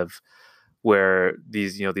to live, where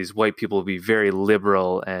these white people will be very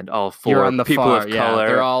liberal and all You're for on the people far, of yeah. color,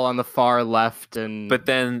 They're all on the far left, and but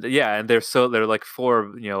then and they're like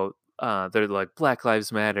for they're like Black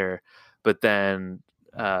Lives Matter, but then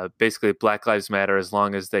basically Black Lives Matter as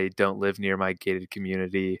long as they don't live near my gated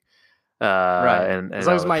community, right. and As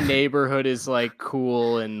long as my neighborhood is like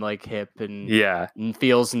cool and like hip and, yeah, and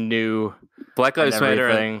feels new Black and Lives Matter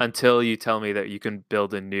everything. until you tell me that you can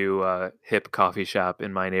build a new hip coffee shop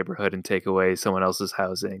in my neighborhood and take away someone else's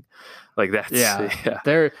housing. Like that's Yeah.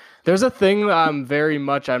 yeah. There's a thing very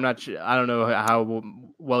much I don't know how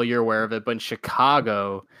well you're aware of it, but in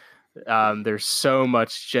Chicago, there's so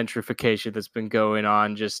much gentrification that's been going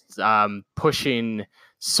on, just pushing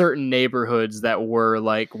certain neighborhoods that were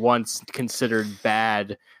like once considered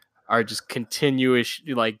bad are just continuous,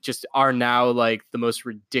 like just are now like the most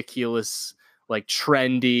ridiculous, like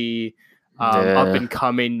trendy, up Yeah. and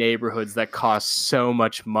coming neighborhoods that cost so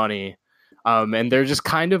much money. And they're just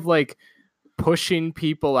kind of like pushing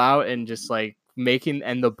people out and just like making,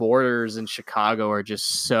 and the borders in Chicago are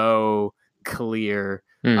just so clear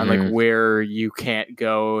on like Mm-hmm. where you can't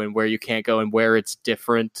go and where you can't go and where it's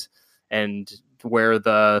different and where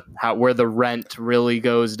the rent really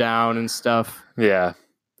goes down and stuff. Yeah.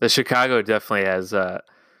 The Chicago definitely has a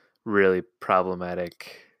really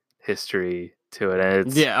problematic history to it, and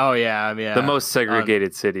it's Yeah. Oh yeah. I mean, the yeah. most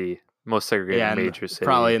segregated city, most segregated Yeah. And major city.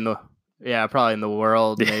 probably in the probably in the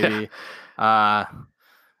world Yeah. maybe.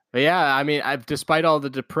 But yeah, I mean, despite all the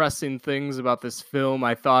depressing things about this film,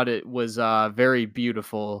 I thought it was very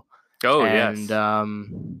beautiful Oh and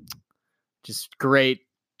yes. just great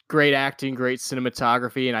acting, great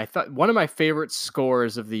cinematography, and I thought one of my favorite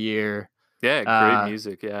scores of the year. Yeah, great Uh,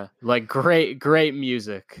 music, yeah. like great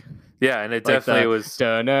music, Yeah, and it like definitely the was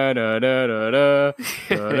da da da da da da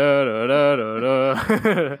da da da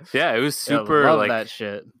da. yeah, it was Yeah, super love like that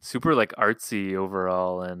shit. super like artsy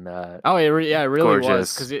overall and Oh, yeah, it really was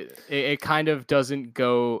gorgeous. because it kind of doesn't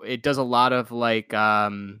go. It does a lot of like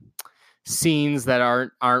scenes that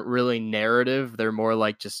aren't really narrative. They're more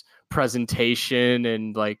like just presentation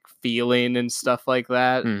and like feeling and stuff like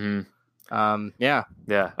that. Hmm. Yeah,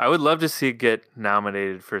 Yeah, I would love to see it get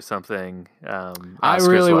nominated for something I Oscars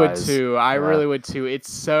really would wise. too. I Yeah. really would too. It's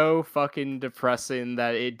so fucking depressing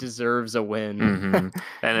that it deserves a win. Hmm.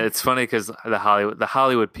 And it's funny because the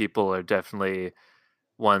Hollywood people are definitely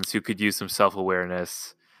ones who could use some self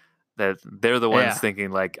awareness. That they're the ones Yeah.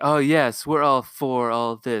 thinking like, oh yes, we're all for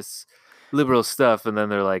all this liberal stuff, and then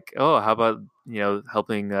they're like, oh, how about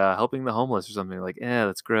helping the homeless or something? Like, yeah,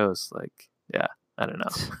 that's gross. Like, yeah, I don't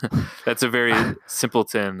know. That's a very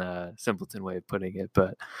simpleton way of putting it,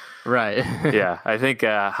 but Right. yeah, I think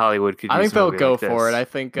Hollywood could I think use a they'll movie go like for it. this. I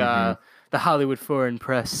think Hmm. the Hollywood Foreign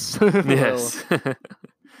Press will. Yes,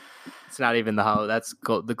 It's not even the Hollywood. That's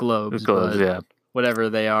the the Globes, Globes. but Yeah, whatever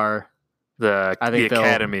they are, the I the think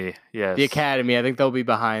Academy. the Yes, Academy. I think they'll be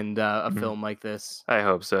behind a Mhm. film like this. I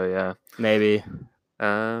hope so. Yeah. Maybe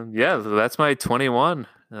Yeah, that's my 21,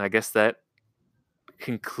 and I guess that that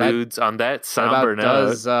concludes on that that somber about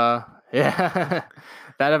note. does. Yeah,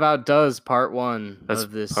 that about does part one That's of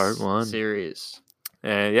part this one. series.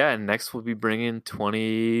 And yeah, and next we'll be bringing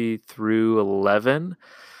 20 through 11,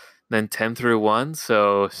 then 10 through 1.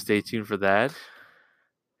 So stay tuned for that.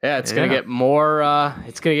 Yeah, it's gonna Yeah. get more.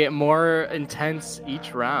 It's gonna get more intense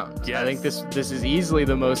each round. I think Yes. this is easily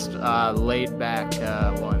the most laid back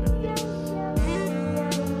one.